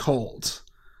is cult.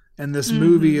 And this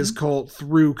movie is cult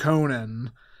through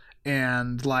Conan.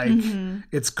 And like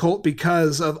it's cult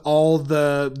because of all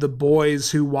the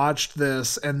boys who watched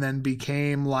this and then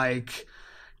became like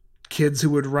kids who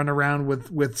would run around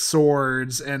with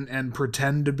swords and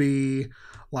pretend to be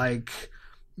like,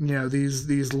 you know,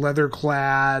 these leather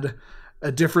clad,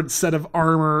 a different set of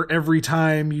armor every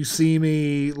time you see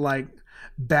me, like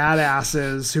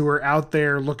badasses who are out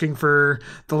there looking for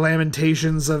the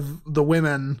lamentations of the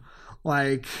women.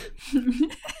 Like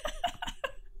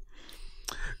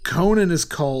Conan is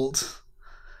cult.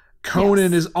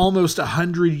 Conan is almost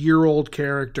 100-year-old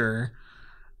character.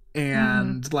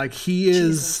 And like he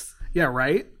is Jesus. Yeah,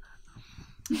 right?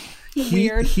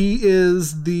 Weird. He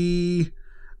is the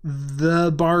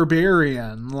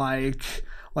barbarian. Like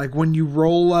when you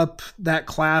roll up that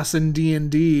class in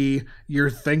D&D, you're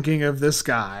thinking of this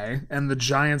guy and the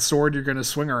giant sword you're going to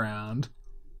swing around.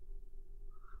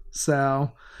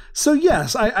 So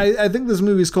yes, I think this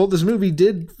movie's cult. This movie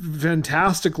did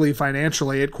fantastically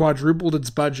financially. It quadrupled its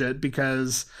budget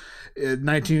because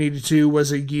 1982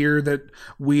 was a year that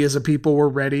we as a people were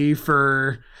ready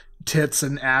for tits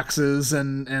and axes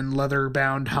and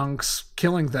leather-bound hunks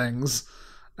killing things.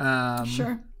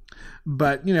 Sure.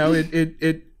 But, you know,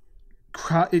 it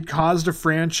caused a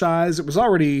franchise. It was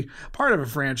already part of a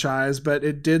franchise, but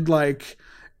it did, like,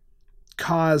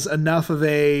 cause enough of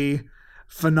a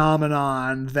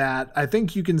phenomenon that I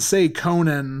think you can say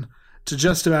Conan to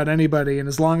just about anybody, and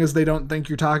as long as they don't think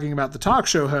you're talking about the talk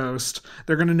show host,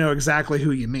 they're going to know exactly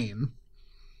who you mean.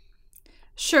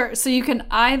 Sure. So you can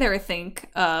either think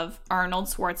of Arnold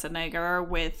Schwarzenegger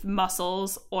with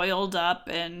muscles oiled up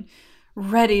and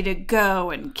ready to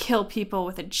go and kill people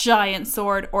with a giant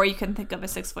sword, or you can think of a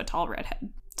 6-foot-tall redhead.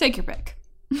 Take your pick.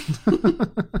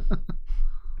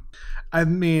 I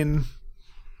mean,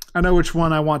 I know which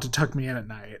one I want to tuck me in at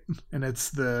night, and it's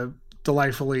the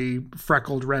delightfully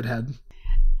freckled redhead.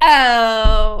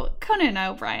 Oh, Conan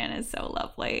O'Brien is so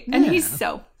lovely. And he's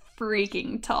so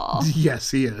freaking tall.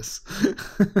 Yes, he is.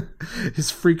 His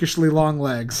freakishly long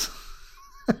legs.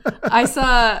 I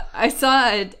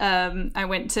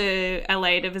went to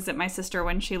LA to visit my sister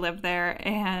when she lived there,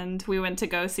 and we went to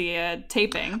go see a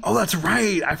taping. Oh, that's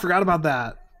right. I forgot about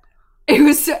that. It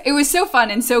was so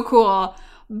fun and so cool.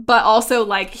 But also,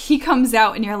 like, he comes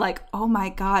out and you're like, oh my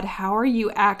God, how are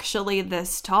you actually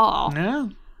this tall? Yeah.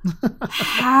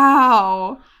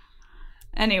 How?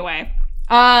 Anyway,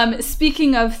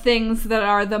 speaking of things that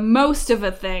are the most of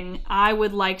a thing, I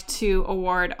would like to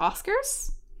award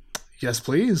Oscars. Yes,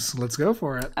 please. Let's go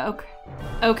for it.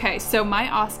 Okay, so my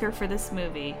Oscar for this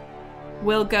movie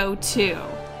will go to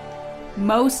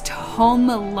Most Home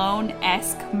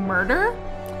Alone-esque Murder.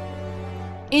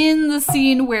 In the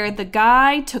scene where the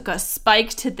guy took a spike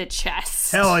to the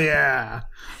chest. Hell yeah.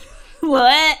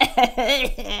 What?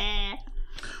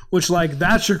 Which, like,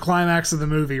 that's your climax of the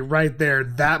movie right there.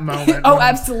 That moment. Oh,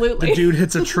 absolutely. The dude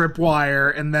hits a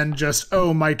tripwire and then just,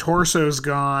 oh, my torso's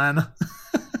gone.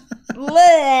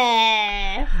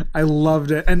 I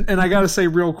loved it. And I gotta say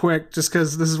real quick, just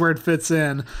because this is where it fits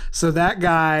in. So that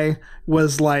guy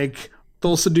was, like,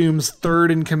 Thulsa Doom's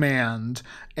third in command,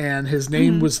 and his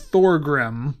name was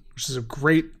Thorgrim, which is a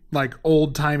great, like,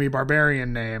 old-timey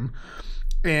barbarian name.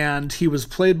 And he was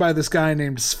played by this guy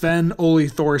named Sven Ole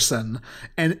Thorsen.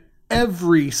 And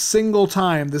every single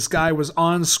time this guy was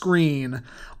on screen,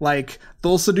 like,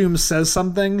 Thulsa Doom says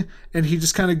something, and he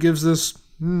just kind of gives this,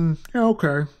 yeah,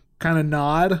 okay, kind of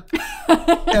nod.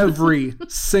 Every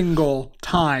single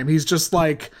time. He's just,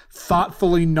 like,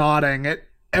 thoughtfully nodding at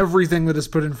everything that is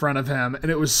put in front of him, and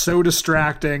it was so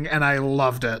distracting, and I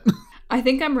loved it. I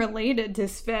think I'm related to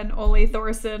Sven Ole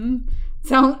Thorsen.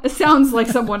 Sounds like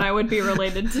someone I would be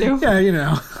related to. Yeah, you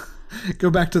know, go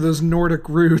back to those Nordic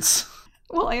roots.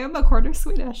 Well, I am a quarter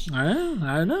Swedish.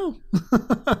 I know.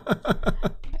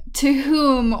 To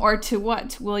whom or to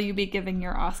what will you be giving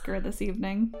your Oscar this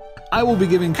evening? I will be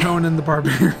giving Conan the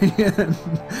Barbarian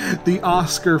the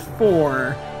Oscar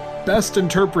for Best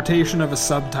Interpretation of a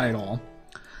Subtitle.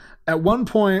 At one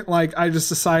point, like, I just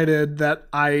decided that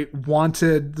I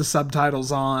wanted the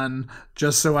subtitles on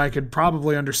just so I could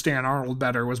probably understand Arnold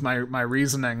better was my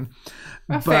reasoning.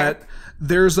 But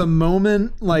there's a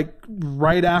moment, like,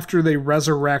 right after they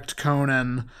resurrect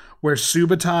Conan where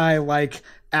Subutai, like,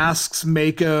 asks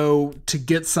Mako to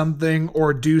get something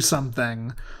or do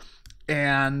something.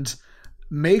 And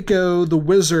Mako, the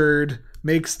wizard,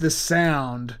 makes this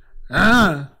sound.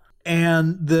 Ah!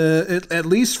 And at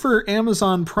least for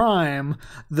Amazon Prime,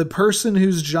 the person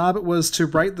whose job it was to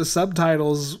write the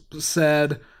subtitles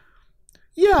said,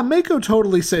 yeah, Mako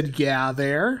totally said yeah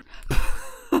there.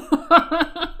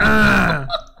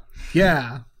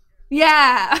 Yeah.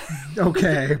 Yeah.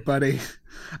 Okay, buddy.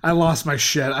 I lost my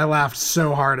shit. I laughed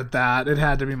so hard at that. It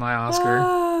had to be my Oscar.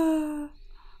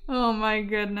 Oh my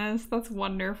goodness. That's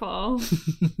wonderful.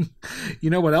 You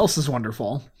know what else is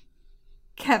wonderful?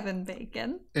 Kevin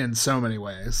Bacon. In so many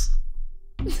ways.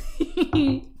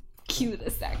 Cue the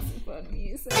saxophone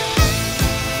music.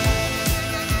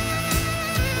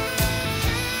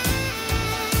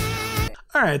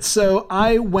 All right, so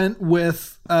I went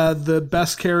with the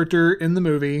best character in the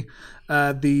movie,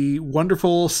 the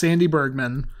wonderful Sandy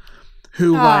Bergman,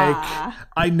 who, like,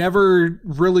 I never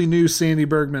really knew Sandy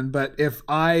Bergman, but if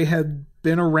I had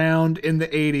been around in the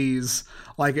 80s,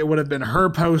 like, it would have been her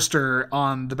poster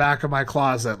on the back of my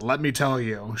closet. Let me tell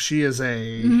you, she is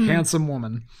a handsome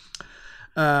woman.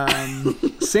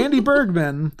 Sandy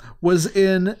Bergman was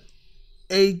in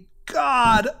a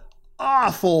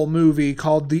god-awful movie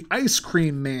called The Ice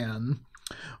Cream Man,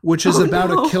 which is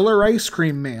about a killer ice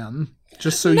cream man,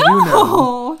 just so you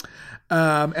know.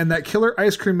 And that killer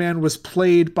ice cream man was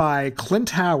played by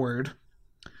Clint Howard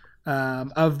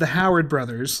of the Howard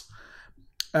Brothers.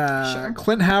 Sure.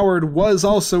 Clint Howard was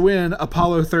also in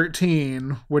Apollo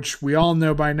 13, which we all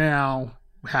know by now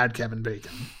had Kevin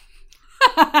Bacon.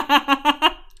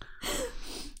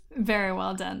 Very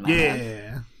well done, my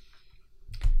man.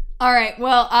 All right,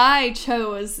 well, I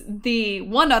chose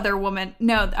one of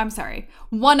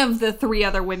the three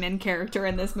other women character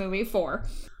in this movie, 4.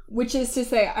 Which is to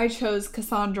say, I chose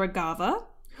Cassandra Gava,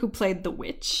 who played the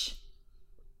witch.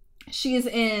 She is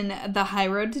in The High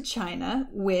Road to China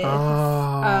with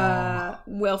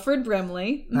Wilford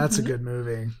Brimley. That's a good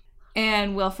movie.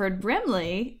 And Wilford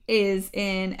Brimley is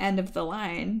in End of the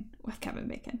Line with Kevin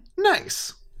Bacon.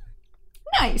 Nice.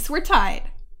 We're tied.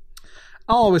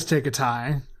 I'll always take a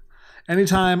tie.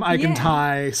 Anytime I can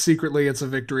tie, secretly it's a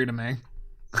victory to me.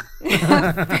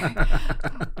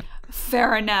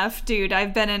 Fair enough, dude.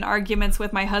 I've been in arguments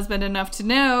with my husband enough to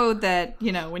know that,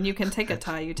 when you can take a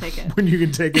tie, you take it. When you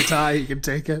can take a tie, you can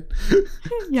take it.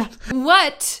 Yeah.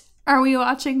 What are we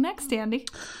watching next, Andy?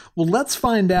 Well, let's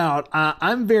find out.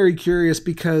 I'm very curious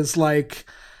because, like,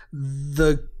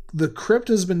 the crypt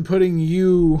has been putting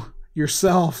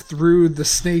yourself through the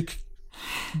snake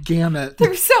gamut.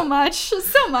 There's so much,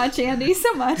 Andy,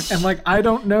 so much. And, like, I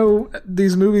don't know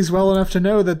these movies well enough to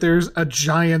know that there's a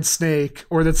giant snake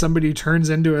or that somebody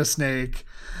turns into a snake.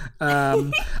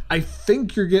 I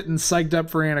think you're getting psyched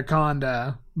up for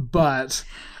Anaconda, but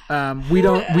we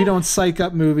don't psych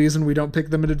up movies and we don't pick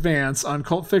them in advance. On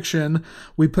Cult Fiction,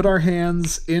 we put our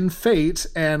hands in fate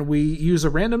and we use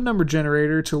a random number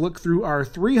generator to look through our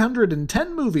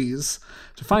 310 movies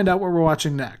to find out what we're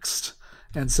watching next.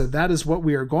 And so that is what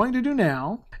we are going to do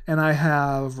now. And I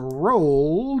have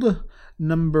rolled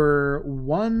number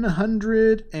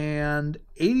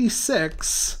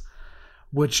 186,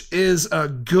 which is a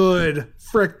good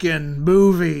frickin'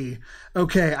 movie.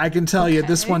 Okay, I can tell you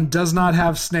this one does not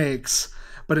have snakes,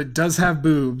 but it does have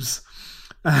boobs.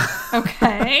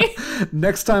 Okay.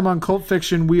 Next time on Cult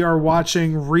Fiction, we are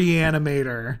watching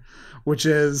Reanimator, which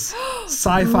is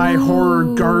sci-fi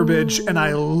horror garbage, and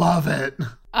I love it.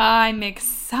 I'm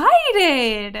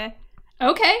excited.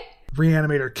 Okay.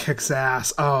 Reanimator kicks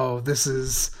ass. Oh, this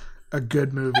is a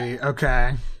good movie.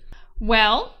 Okay.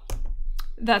 Well,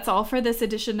 that's all for this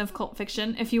edition of Cult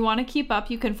Fiction. If you want to keep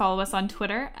up, you can follow us on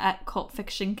Twitter at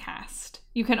CultFictionCast.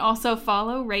 You can also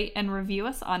follow, rate, and review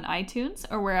us on iTunes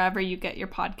or wherever you get your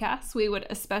podcasts. We would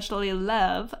especially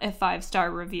love a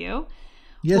 5-star review.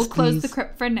 Yes, we'll close please. the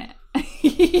crypt for now.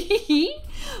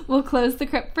 We'll close the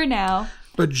crypt for now.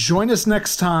 But join us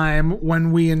next time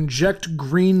when we inject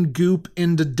green goop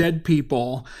into dead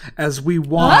people as we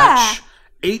watch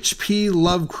H.P.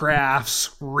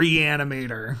 Lovecraft's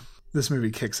Reanimator. This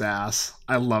movie kicks ass.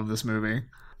 I love this movie.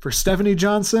 For Stephanie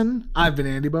Johnson, I've been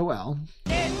Andy Boel.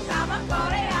 Hey,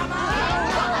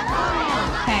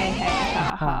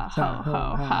 ha, ha, ho, ho,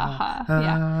 ha, ha.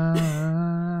 Yeah.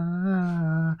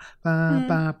 Ba,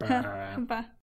 ba, ba. Bye.